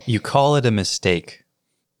 but... You call it a mistake.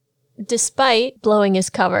 Despite blowing his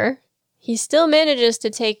cover, he still manages to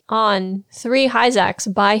take on 3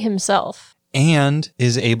 Hyzacs by himself. And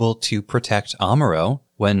is able to protect Amuro.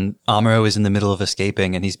 When Amuro is in the middle of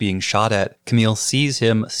escaping and he's being shot at, Camille sees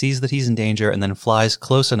him, sees that he's in danger, and then flies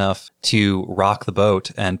close enough to rock the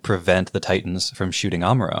boat and prevent the Titans from shooting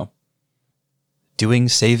Amuro. Doing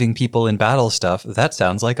saving people in battle stuff, that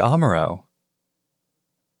sounds like Amuro.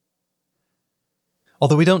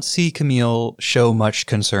 Although we don't see Camille show much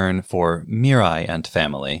concern for Mirai and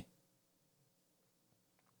family.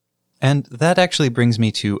 And that actually brings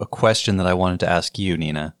me to a question that I wanted to ask you,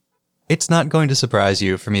 Nina. It's not going to surprise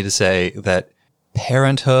you for me to say that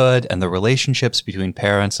parenthood and the relationships between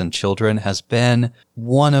parents and children has been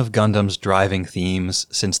one of Gundam's driving themes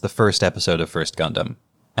since the first episode of First Gundam.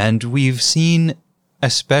 And we've seen,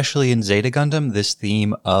 especially in Zeta Gundam, this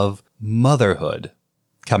theme of motherhood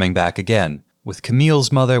coming back again, with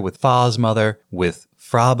Camille's mother, with Fa's mother, with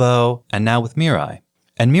Frabo, and now with Mirai.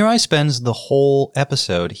 And Mirai spends the whole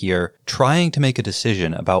episode here trying to make a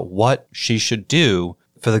decision about what she should do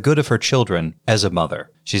for the good of her children as a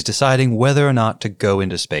mother. She's deciding whether or not to go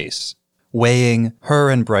into space, weighing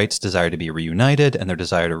her and Bright's desire to be reunited and their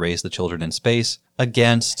desire to raise the children in space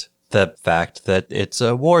against the fact that it's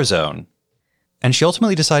a war zone. And she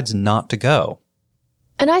ultimately decides not to go.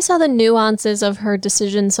 And I saw the nuances of her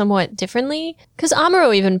decision somewhat differently, because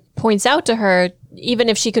Amuro even points out to her, even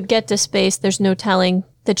if she could get to space, there's no telling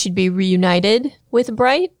that she'd be reunited with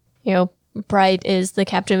Bright. Bright is the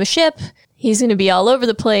captain of a ship. He's going to be all over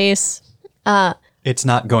the place. It's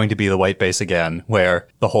not going to be the White Base again, where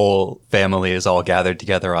the whole family is all gathered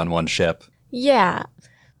together on one ship. Yeah.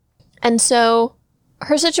 And so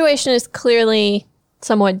her situation is clearly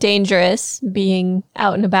somewhat dangerous, being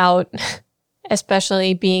out and about,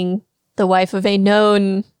 especially being the wife of a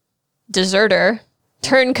known deserter,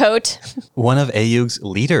 turncoat. One of Ayug's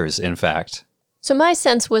leaders, in fact. So my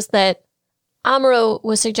sense was that Amuro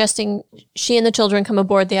was suggesting she and the children come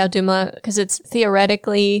aboard the Audhumla because it's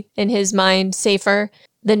theoretically, in his mind, safer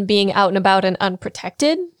than being out and about and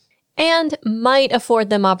unprotected, and might afford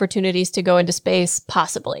them opportunities to go into space,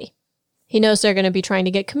 possibly. He knows they're going to be trying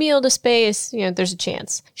to get Camille to space. There's a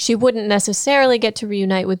chance. She wouldn't necessarily get to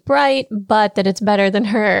reunite with Bright, but that it's better than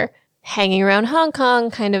her hanging around Hong Kong,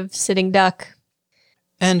 kind of sitting duck.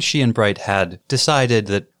 And she and Bright had decided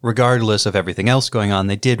that regardless of everything else going on,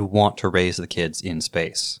 they did want to raise the kids in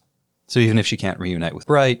space. So even if she can't reunite with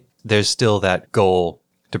Bright, there's still that goal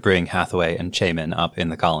to bring Hathaway and Chaemin up in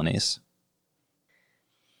the colonies.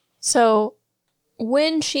 So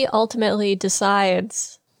when she ultimately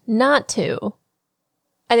decides not to,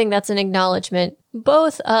 I think that's an acknowledgement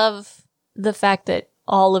both of the fact that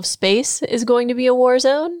all of space is going to be a war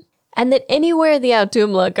zone, and that anywhere the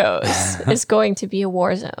Audhumla goes is going to be a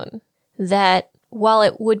war zone. That while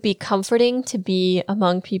it would be comforting to be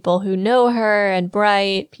among people who know her and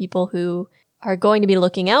Bright, people who are going to be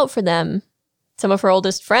looking out for them, some of her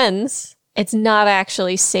oldest friends, it's not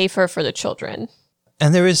actually safer for the children.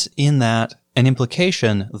 And there is in that an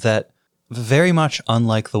implication that very much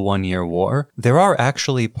unlike the 1 Year War, there are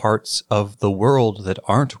actually parts of the world that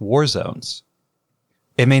aren't war zones.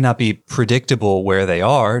 It may not be predictable where they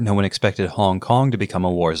are. No one expected Hong Kong to become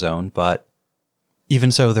a war zone, but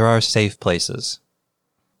even so, there are safe places.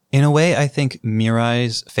 In a way, I think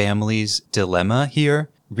Mirai's family's dilemma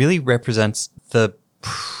here really represents the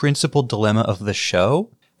principal dilemma of the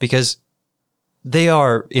show, because they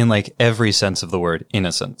are, in every sense of the word,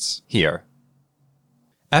 innocents here.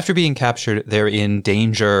 After being captured, they're in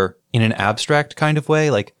danger in an abstract kind of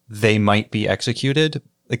way, they might be executed.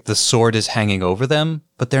 The sword is hanging over them,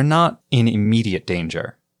 but they're not in immediate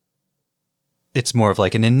danger. It's more of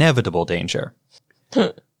an inevitable danger.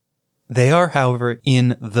 They are, however,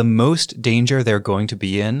 in the most danger they're going to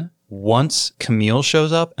be in once Camille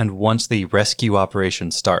shows up and once the rescue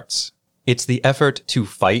operation starts. It's the effort to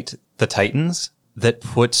fight the Titans that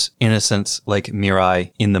puts innocents like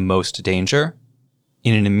Mirai in the most danger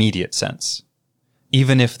in an immediate sense,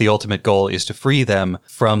 even if the ultimate goal is to free them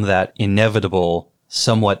from that inevitable,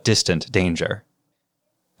 somewhat distant danger.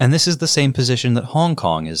 And this is the same position that Hong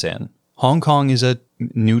Kong is in. Hong Kong is a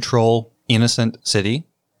neutral, innocent city.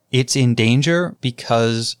 It's in danger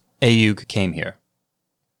because Ayug came here.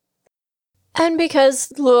 And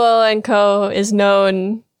because Luo & Co. is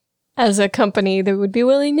known as a company that would be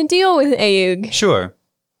willing to deal with Ayug. Sure.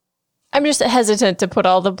 I'm just hesitant to put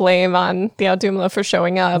all the blame on the Aldumla for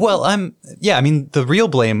showing up. Well, the real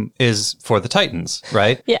blame is for the Titans,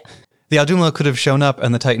 right? Yeah. The Aldumla could have shown up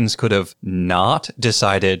and the Titans could have not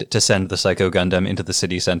decided to send the Psycho Gundam into the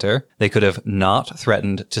city center. They could have not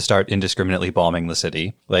threatened to start indiscriminately bombing the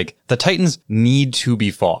city. Like, the Titans need to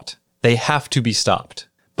be fought. They have to be stopped.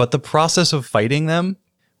 But the process of fighting them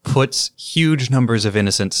puts huge numbers of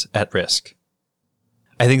innocents at risk.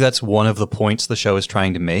 I think that's one of the points the show is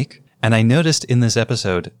trying to make. And I noticed in this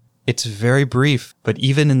episode, it's very brief, but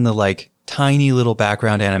even in the tiny little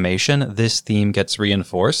background animation, this theme gets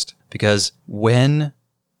reinforced. Because when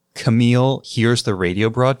Camille hears the radio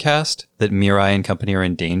broadcast that Mirai and company are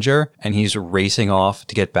in danger, and he's racing off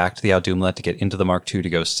to get back to the Aldumla to get into the Mark II to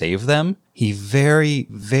go save them, he very,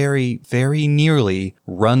 very, very nearly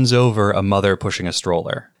runs over a mother pushing a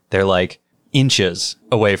stroller. They're inches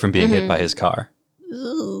away from being hit by his car.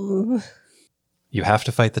 Ooh. You have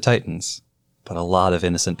to fight the Titans, but a lot of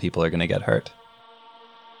innocent people are going to get hurt.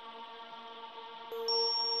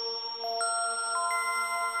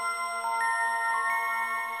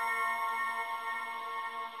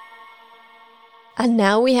 And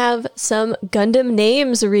now we have some Gundam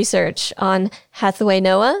names research on Hathaway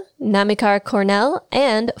Noah, Namikar Cornell,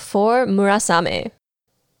 and 4 Murasame.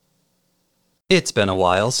 It's been a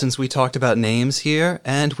while since we talked about names here,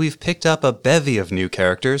 and we've picked up a bevy of new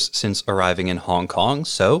characters since arriving in Hong Kong,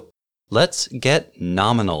 so let's get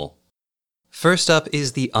nominal. First up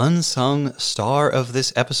is the unsung star of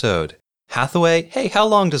this episode. Hathaway, hey, how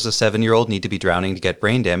long does a 7-year-old need to be drowning to get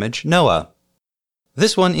brain damage? Noah.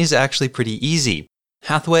 This one is actually pretty easy.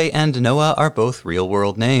 Hathaway and Noah are both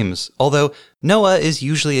real-world names, although Noah is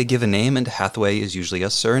usually a given name and Hathaway is usually a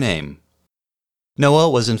surname. Noah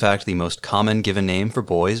was in fact the most common given name for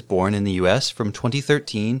boys born in the US from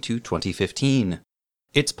 2013 to 2015.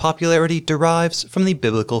 Its popularity derives from the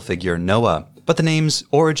biblical figure Noah, but the name's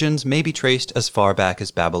origins may be traced as far back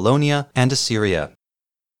as Babylonia and Assyria.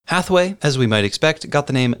 Hathaway, as we might expect, got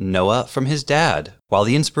the name Noah from his dad, while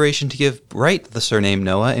the inspiration to give Bright the surname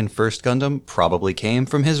Noah in First Gundam probably came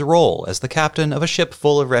from his role as the captain of a ship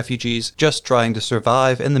full of refugees just trying to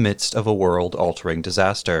survive in the midst of a world-altering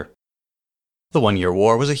disaster. The One-Year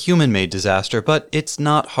War was a human-made disaster, but it's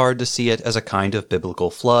not hard to see it as a kind of biblical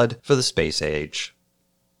flood for the space age.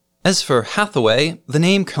 As for Hathaway, the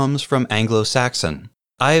name comes from Anglo-Saxon.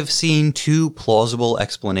 I've seen 2 plausible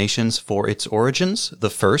explanations for its origins.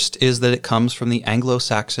 The first is that it comes from the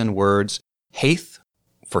Anglo-Saxon words heath,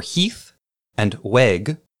 for heath, and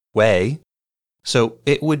weg, way. So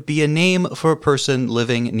it would be a name for a person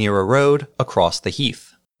living near a road across the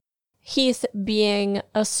heath. Heath being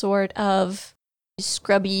a sort of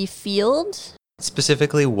scrubby field?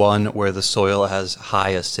 Specifically one where the soil has high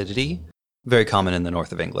acidity, very common in the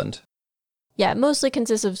north of England. Yeah, it mostly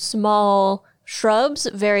consists of small shrubs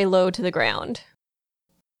very low to the ground.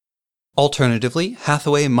 Alternatively,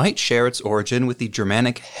 Hathaway might share its origin with the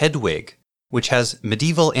Germanic Hedwig, which has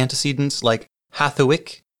medieval antecedents like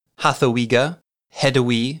Hathawick, Hathawiga,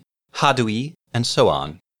 Hedawi, Hadui, and so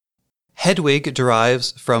on. Hedwig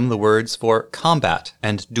derives from the words for combat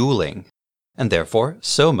and dueling, and therefore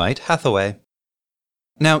so might Hathaway.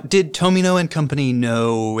 Now, did Tomino and company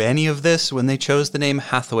know any of this when they chose the name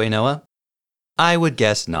Hathaway Noah? I would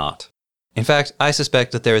guess not. In fact, I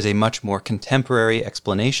suspect that there is a much more contemporary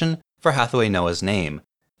explanation for Hathaway Noah's name,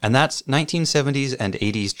 and that's 1970s and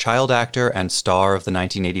 80s child actor and star of the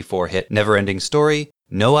 1984 hit Neverending Story,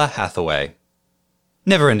 Noah Hathaway.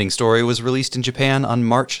 Neverending Story was released in Japan on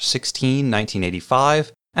March 16,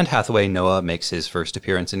 1985, and Hathaway Noah makes his first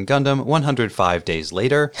appearance in Gundam 105 days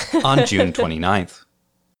later, on June 29th.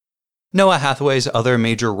 Noah Hathaway's other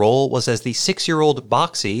major role was as the 6-year-old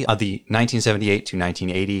Boxy of the 1978 to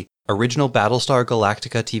 1980 original Battlestar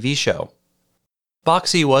Galactica TV show.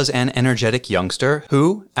 Boxy was an energetic youngster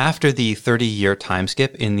who, after the 30-year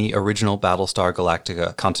timeskip in the original Battlestar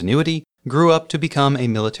Galactica continuity, grew up to become a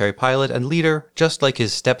military pilot and leader, just like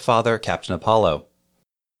his stepfather, Captain Apollo.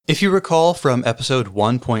 If you recall from episode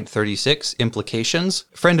 1.36, Implications,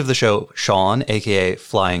 friend of the show, Sean, aka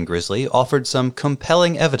Flying Grizzly, offered some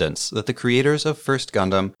compelling evidence that the creators of First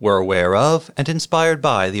Gundam were aware of and inspired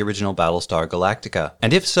by the original Battlestar Galactica.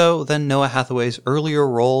 And if so, then Noah Hathaway's earlier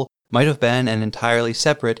role might have been an entirely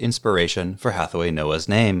separate inspiration for Hathaway Noah's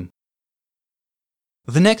name.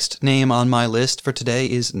 The next name on my list for today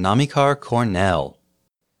is Namikar Cornell.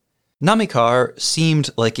 Namikar seemed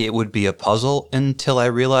like it would be a puzzle until I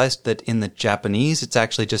realized that in the Japanese it's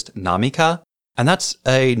actually just Namika, and that's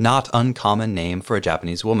a not uncommon name for a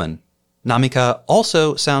Japanese woman. Namika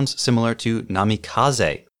also sounds similar to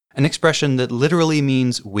namikaze, an expression that literally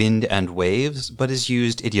means wind and waves, but is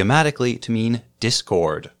used idiomatically to mean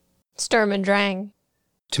discord. Sturm and Drang.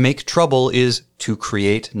 To make trouble is to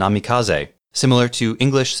create namikaze, similar to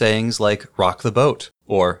English sayings like rock the boat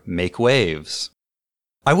or make waves.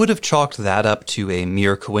 I would have chalked that up to a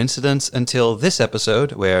mere coincidence until this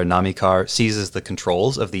episode, where Namikar seizes the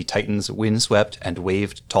controls of the Titan's windswept and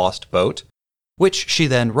wave-tossed boat, which she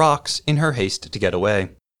then rocks in her haste to get away.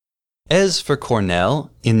 As for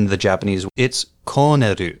Cornell, in the Japanese, it's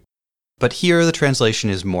Koneru. But here the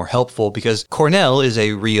translation is more helpful because Cornell is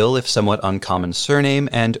a real, if somewhat uncommon surname,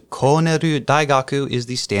 and Koneru Daigaku is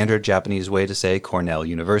the standard Japanese way to say Cornell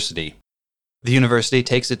University. The university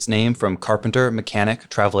takes its name from carpenter, mechanic,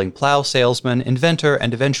 traveling plow salesman, inventor,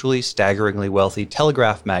 and eventually staggeringly wealthy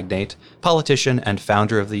telegraph magnate, politician, and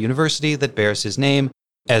founder of the university that bears his name,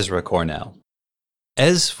 Ezra Cornell.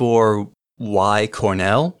 As for why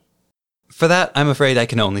Cornell? For that, I'm afraid I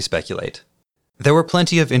can only speculate. There were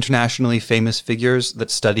plenty of internationally famous figures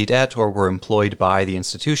that studied at or were employed by the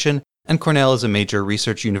institution, and Cornell is a major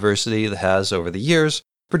research university that has, over the years,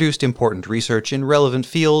 produced important research in relevant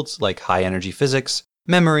fields like high-energy physics,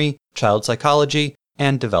 memory, child psychology,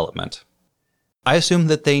 and development. I assume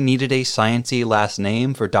that they needed a sciencey last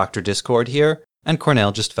name for Dr. Discord here, and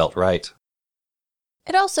Cornell just felt right.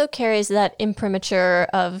 It also carries that imprimatur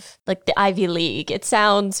of, like, the Ivy League. It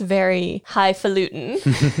sounds very highfalutin.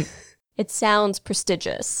 It sounds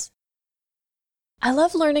prestigious. I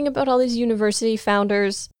love learning about all these university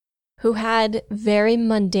founders who had very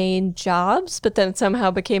mundane jobs, but then somehow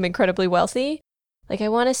became incredibly wealthy. Like, I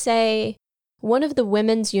want to say one of the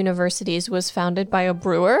women's universities was founded by a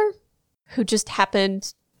brewer who just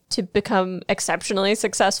happened to become exceptionally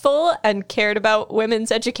successful and cared about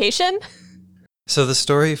women's education. So the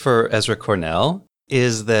story for Ezra Cornell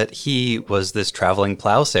is that he was this traveling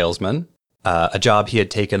plow salesman, a job he had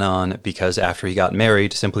taken on because after he got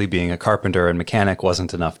married, simply being a carpenter and mechanic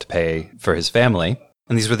wasn't enough to pay for his family.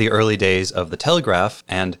 And these were the early days of the telegraph,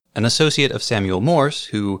 and an associate of Samuel Morse,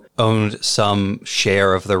 who owned some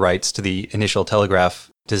share of the rights to the initial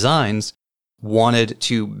telegraph designs, wanted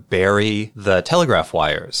to bury the telegraph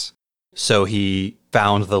wires. So he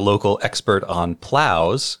found the local expert on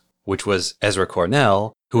plows, which was Ezra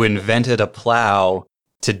Cornell, who invented a plow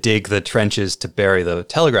to dig the trenches to bury the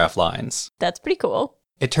telegraph lines. That's pretty cool.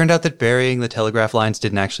 It turned out that burying the telegraph lines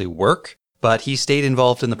didn't actually work, but he stayed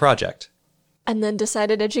involved in the project. And then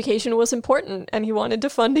decided education was important, and he wanted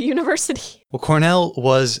to fund a university. Well, Cornell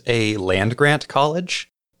was a land-grant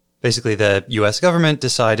college. Basically, the U.S. government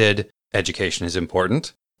decided education is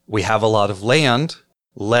important. We have a lot of land.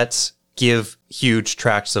 Let's give huge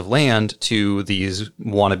tracts of land to these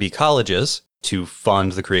wannabe colleges to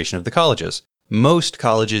fund the creation of the colleges. Most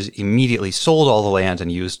colleges immediately sold all the land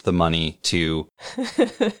and used the money to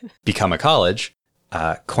become a college.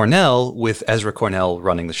 Cornell, with Ezra Cornell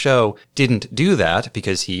running the show, didn't do that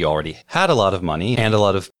because he already had a lot of money and a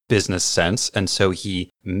lot of business sense, and so he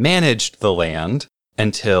managed the land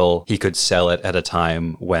until he could sell it at a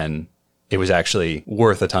time when it was actually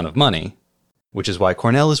worth a ton of money, which is why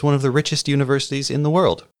Cornell is one of the richest universities in the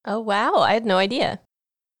world. Oh, wow. I had no idea.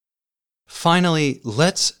 Finally,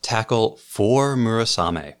 let's tackle 4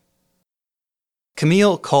 Murasame.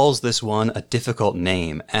 Camille calls this one a difficult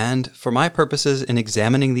name, and for my purposes in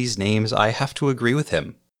examining these names, I have to agree with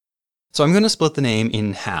him. So I'm going to split the name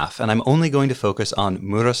in half, and I'm only going to focus on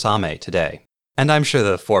Murasame today. And I'm sure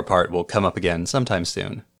the 4 part will come up again sometime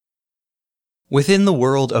soon. Within the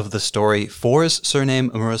world of the story, 4's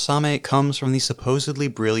surname Murasame comes from the supposedly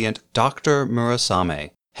brilliant Dr.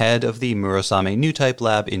 Murasame, head of the Murasame New Type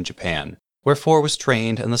Lab in Japan, where 4 was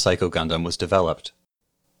trained and the Psycho Gundam was developed.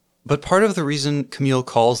 But part of the reason Camille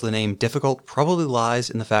calls the name difficult probably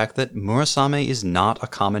lies in the fact that Murasame is not a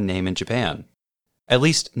common name in Japan. At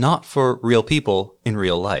least not for real people in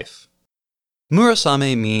real life.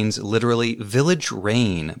 Murasame means literally village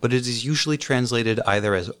rain, but it is usually translated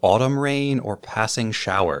either as autumn rain or passing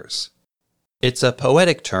showers. It's a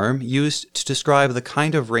poetic term used to describe the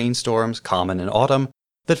kind of rainstorms common in autumn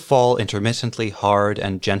that fall intermittently hard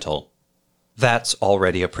and gentle. That's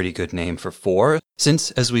already a pretty good name for 4,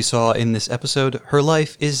 since, as we saw in this episode, her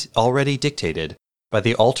life is already dictated by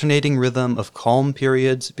the alternating rhythm of calm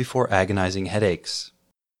periods before agonizing headaches.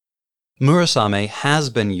 Murasame has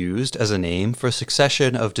been used as a name for a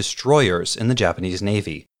succession of destroyers in the Japanese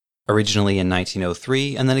Navy, originally in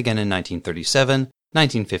 1903 and then again in 1937,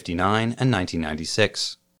 1959, and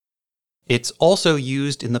 1996. It's also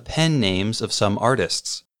used in the pen names of some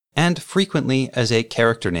artists, and frequently as a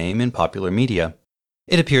character name in popular media.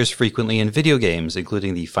 It appears frequently in video games,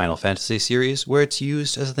 including the Final Fantasy series, where it's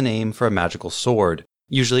used as the name for a magical sword,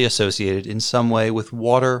 usually associated in some way with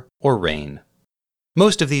water or rain.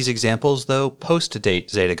 Most of these examples, though, post-date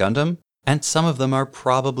Zeta Gundam, and some of them are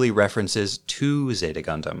probably references to Zeta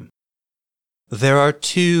Gundam. There are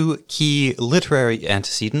 2 key literary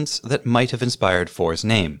antecedents that might have inspired 4's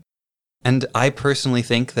name. And I personally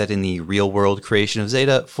think that in the real-world creation of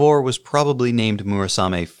Zeta, 4 was probably named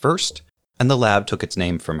Murasame first, and the lab took its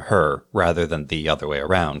name from her, rather than the other way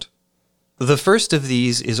around. The first of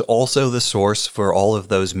these is also the source for all of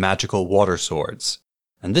those magical water swords,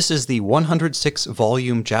 and this is the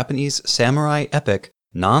 106-volume Japanese samurai epic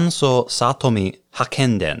Nanso Satomi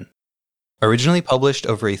Hakenden, originally published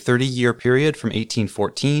over a 30-year period from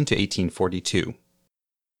 1814 to 1842.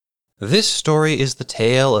 This story is the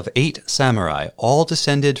tale of 8 samurai, all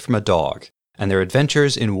descended from a dog, and their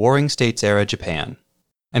adventures in Warring States-era Japan.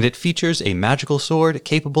 And it features a magical sword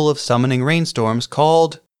capable of summoning rainstorms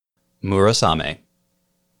called Murasame.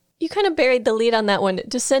 You kind of buried the lead on that one.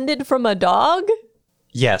 Descended from a dog?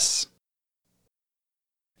 Yes.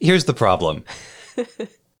 Here's the problem.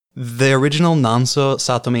 The original Nanso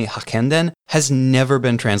Satomi Hakenden has never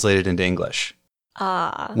been translated into English.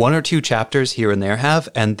 1 or 2 chapters here and there have,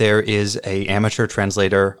 and there is an amateur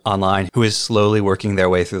translator online who is slowly working their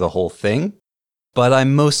way through the whole thing, but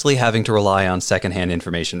I'm mostly having to rely on secondhand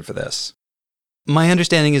information for this. My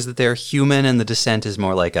understanding is that they're human and the descent is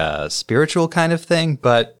more like a spiritual kind of thing,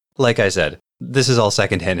 but like I said, this is all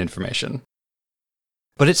secondhand information.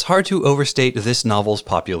 But it's hard to overstate this novel's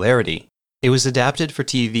popularity. It was adapted for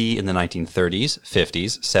TV in the 1930s,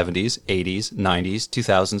 50s, 70s, 80s, 90s,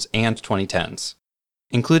 2000s, and 2010s,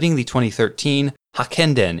 including the 2013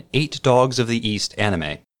 Hakenden 8 Dogs of the East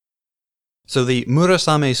anime. So the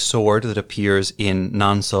Murasame sword that appears in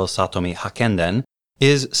Nanso Satomi Hakenden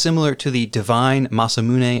is similar to the divine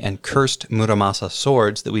Masamune and cursed Muramasa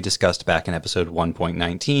swords that we discussed back in episode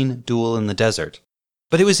 1.19, Duel in the Desert.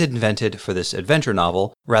 But it was invented for this adventure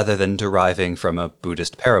novel rather than deriving from a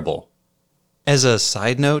Buddhist parable. As a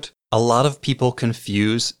side note, a lot of people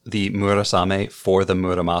confuse the Murasame for the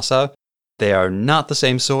Muramasa. They are not the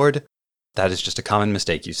same sword. That is just a common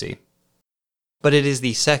mistake you see. But it is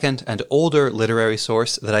the second and older literary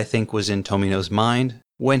source that I think was in Tomino's mind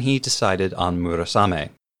when he decided on Murasame.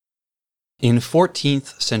 In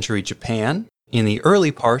 14th century Japan, in the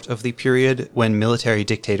early part of the period when military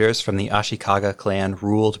dictators from the Ashikaga clan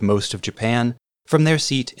ruled most of Japan from their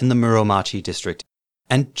seat in the Muromachi district,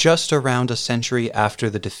 and just around a century after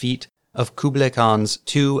the defeat of Kublai Khan's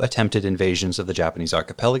 2 attempted invasions of the Japanese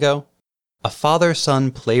archipelago, a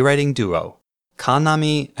father-son playwriting duo,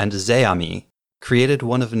 Kanami and Zeami, created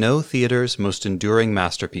one of Noh theater's most enduring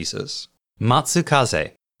masterpieces,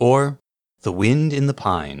 Matsukaze, or The Wind in the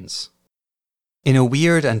Pines. In a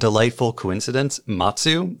weird and delightful coincidence,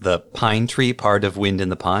 Matsu, the pine tree part of Wind in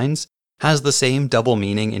the Pines, has the same double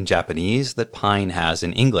meaning in Japanese that pine has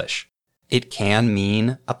in English. It can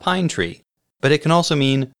mean a pine tree, but it can also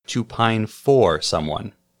mean to pine for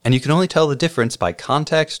someone. And you can only tell the difference by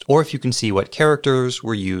context or if you can see what characters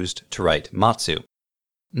were used to write Matsu.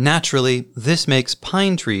 Naturally, this makes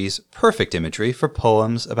pine trees perfect imagery for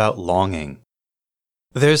poems about longing.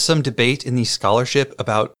 There's some debate in the scholarship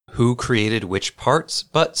about who created which parts,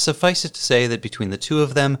 but suffice it to say that between the 2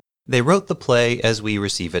 of them, they wrote the play as we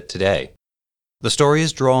receive it today. The story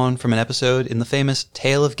is drawn from an episode in the famous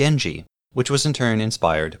Tale of Genji, which was in turn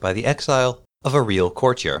inspired by the exile of a real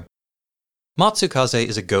courtier. Matsukaze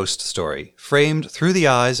is a ghost story, framed through the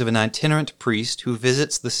eyes of an itinerant priest who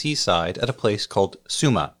visits the seaside at a place called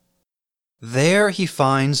Suma. There he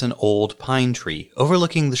finds an old pine tree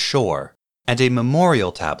overlooking the shore, and a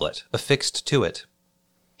memorial tablet affixed to it.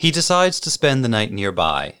 He decides to spend the night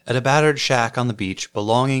nearby, at a battered shack on the beach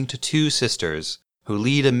belonging to 2 sisters who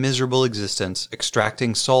lead a miserable existence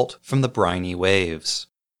extracting salt from the briny waves.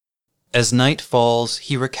 As night falls,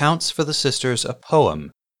 he recounts for the sisters a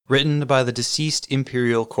poem written by the deceased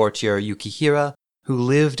imperial courtier Yukihira, who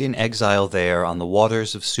lived in exile there on the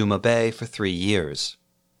waters of Suma Bay for 3 years.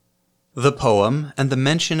 The poem and the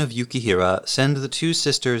mention of Yukihira send the two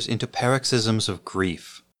sisters into paroxysms of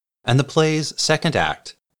grief, and the play's second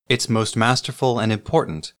act, its most masterful and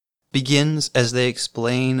important, begins as they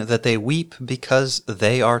explain that they weep because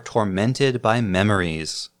they are tormented by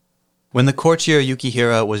memories. When the courtier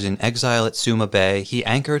Yukihira was in exile at Suma Bay, he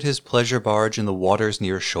anchored his pleasure barge in the waters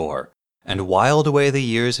near shore, and whiled away the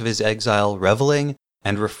years of his exile reveling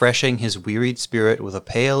and refreshing his wearied spirit with a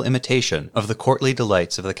pale imitation of the courtly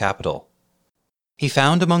delights of the capital. He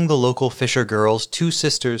found among the local fisher girls two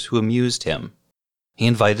sisters who amused him. He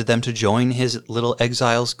invited them to join his little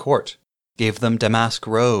exile's court, gave them damask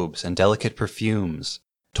robes and delicate perfumes,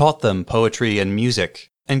 taught them poetry and music,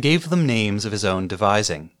 and gave them names of his own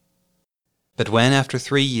devising. But when, after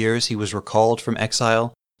 3 years, he was recalled from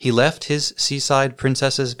exile, he left his seaside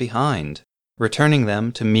princesses behind, returning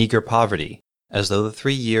them to meager poverty, as though the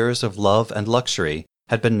 3 years of love and luxury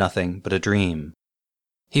had been nothing but a dream.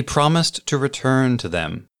 He promised to return to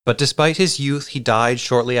them, but despite his youth he died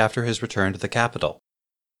shortly after his return to the capital.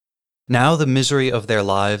 Now the misery of their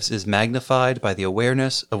lives is magnified by the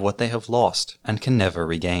awareness of what they have lost and can never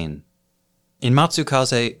regain. In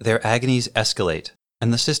Matsukaze, their agonies escalate,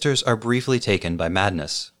 and the sisters are briefly taken by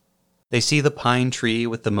madness. They see the pine tree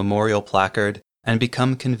with the memorial placard and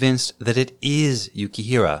become convinced that it is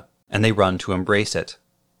Yukihira, and they run to embrace it.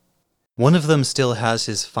 One of them still has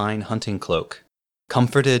his fine hunting cloak.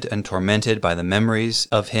 Comforted and tormented by the memories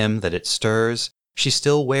of him that it stirs, she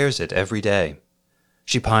still wears it every day.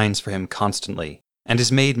 She pines for him constantly, and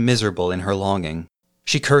is made miserable in her longing.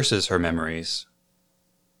 She curses her memories.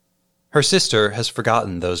 Her sister has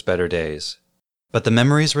forgotten those better days, but the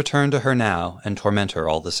memories return to her now and torment her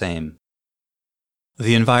all the same.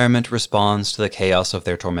 The environment responds to the chaos of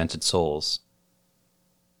their tormented souls.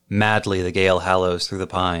 Madly the gale hallows through the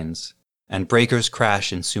pines, and breakers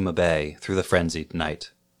crash in Suma Bay through the frenzied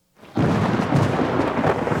night.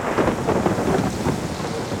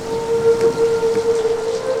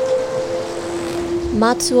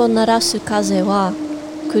 Matsuを鳴らす風は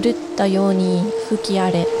狂ったように吹き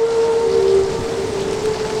荒れ、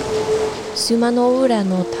島の裏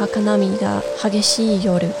の高波が激しい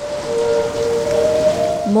夜、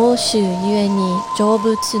猛暑ゆえに成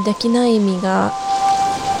仏できない身が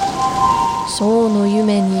僧の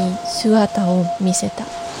夢に姿を見せた。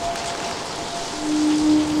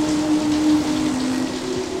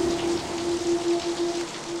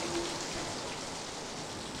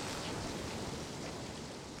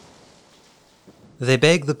They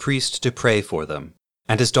beg the priest to pray for them,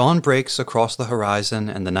 and as dawn breaks across the horizon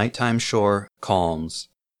and the nighttime shore calms,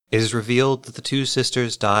 it is revealed that the two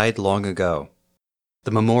sisters died long ago.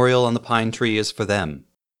 The memorial on the pine tree is for them,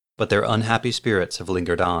 but their unhappy spirits have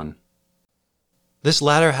lingered on. This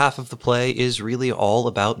latter half of the play is really all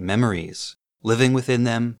about memories, living within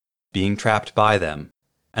them, being trapped by them,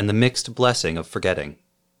 and the mixed blessing of forgetting.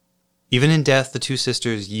 Even in death, the two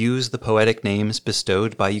sisters use the poetic names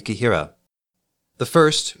bestowed by Yukihira. The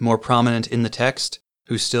first, more prominent in the text,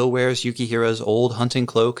 who still wears Yukihira's old hunting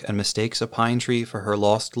cloak and mistakes a pine tree for her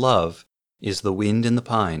lost love, is the wind in the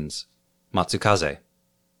pines, Matsukaze.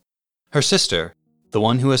 Her sister, the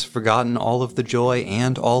one who has forgotten all of the joy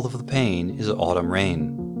and all of the pain, is autumn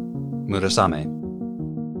rain, Murasame.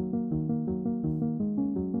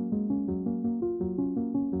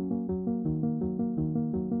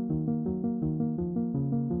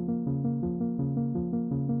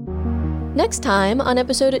 Next time on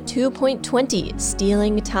episode 2.20,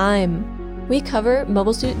 Stealing Time, we cover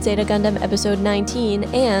Mobile Suit Zeta Gundam episode 19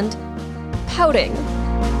 and pouting.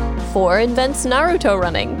 4 invents Naruto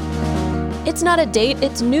running. It's not a date,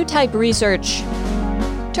 it's new type research.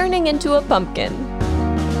 Turning into a pumpkin.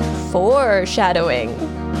 Foreshadowing.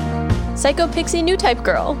 Psycho Pixie new type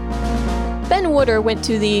girl. Ben Wooder went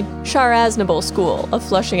to the Sharaznable school of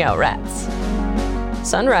flushing out rats.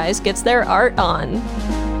 Sunrise gets their art on.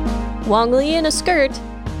 Wong Li in a skirt,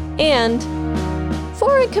 and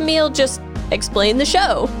Four and Camille just explain the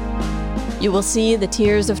show. You will see the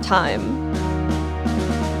tears of time.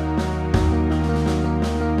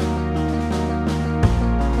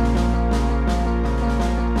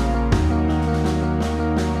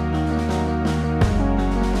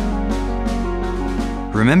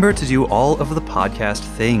 Remember to do all of the podcast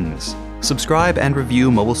things. Subscribe and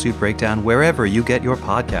review Mobile Suit Breakdown wherever you get your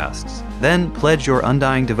podcasts. Then pledge your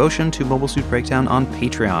undying devotion to Mobile Suit Breakdown on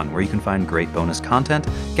Patreon, where you can find great bonus content,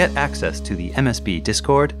 get access to the MSB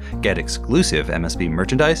Discord, get exclusive MSB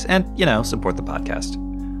merchandise, and, support the podcast.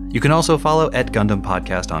 You can also follow @Gundam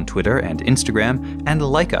Podcast on Twitter and Instagram, and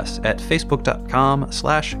like us at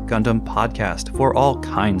facebook.com/Gundam Podcast for all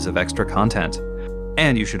kinds of extra content.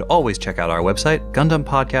 And you should always check out our website,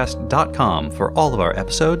 GundamPodcast.com, for all of our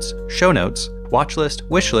episodes, show notes, watch list,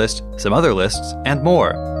 wish list, some other lists, and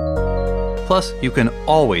more. Plus, you can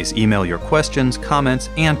always email your questions, comments,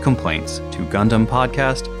 and complaints to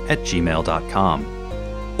GundamPodcast@gmail.com.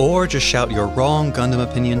 Or just shout your wrong Gundam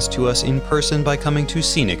opinions to us in person by coming to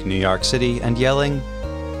scenic New York City and yelling,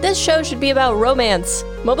 This show should be about romance.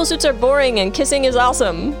 Mobile suits are boring and kissing is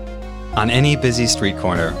awesome. on any busy street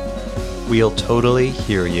corner. We'll totally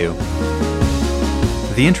hear you.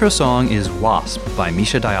 The intro song is Wasp by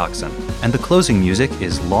Misha Dioxin, and the closing music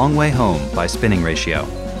is Long Way Home by Spinning Ratio.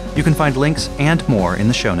 You can find links and more in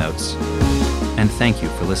the show notes. And thank you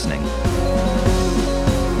for listening.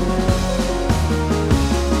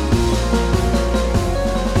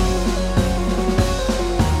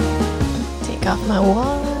 Take off my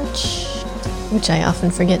watch, which I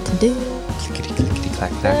often forget to do.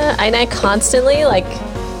 Clickety-clickety-clack-clack. And I constantly,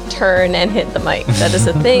 turn and hit the mic. That is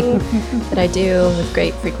a thing that I do with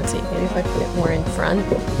great frequency. Maybe if I put it more in front.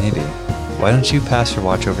 Maybe. Why don't you pass your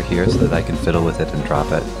watch over here so that I can fiddle with it and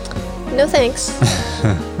drop it? No thanks.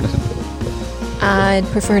 I'd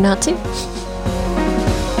prefer not to.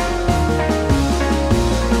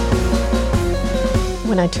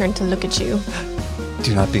 When I turn to look at you.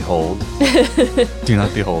 Do not behold. Do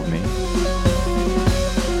not behold me.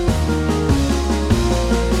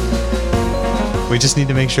 We just need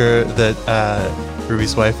to make sure that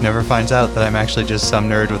Ruby's wife never finds out that I'm actually just some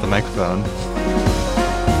nerd with a microphone.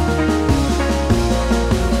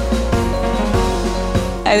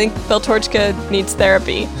 I think Beltorchka needs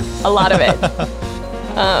therapy. A lot of it.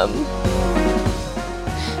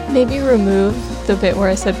 Maybe remove the bit where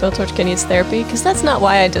I said Beltorchka needs therapy, because that's not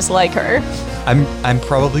why I dislike her. I'm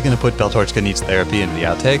probably going to put Beltorchka needs therapy into the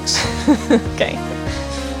outtakes. Okay.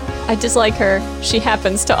 I dislike her. She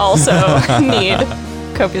happens to also need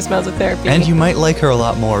copious amounts of therapy. And you might like her a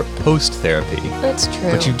lot more post-therapy. That's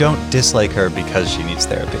true. But you don't dislike her because she needs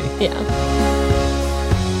therapy. Yeah.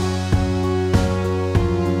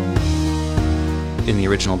 In the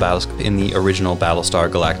original Battlestar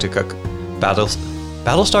Galactica,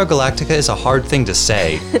 Battlestar Galactica is a hard thing to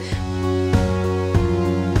say.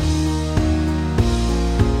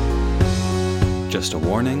 Just a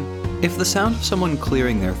warning, if the sound of someone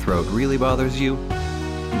clearing their throat really bothers you,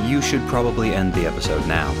 you should probably end the episode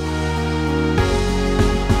now.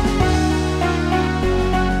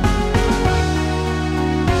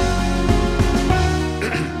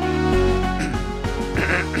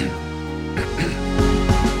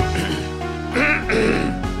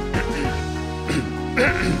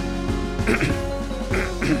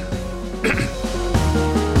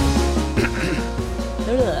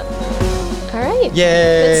 All right.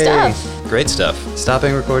 Yay! Good stuff. Great stuff.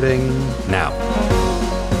 Stopping recording now.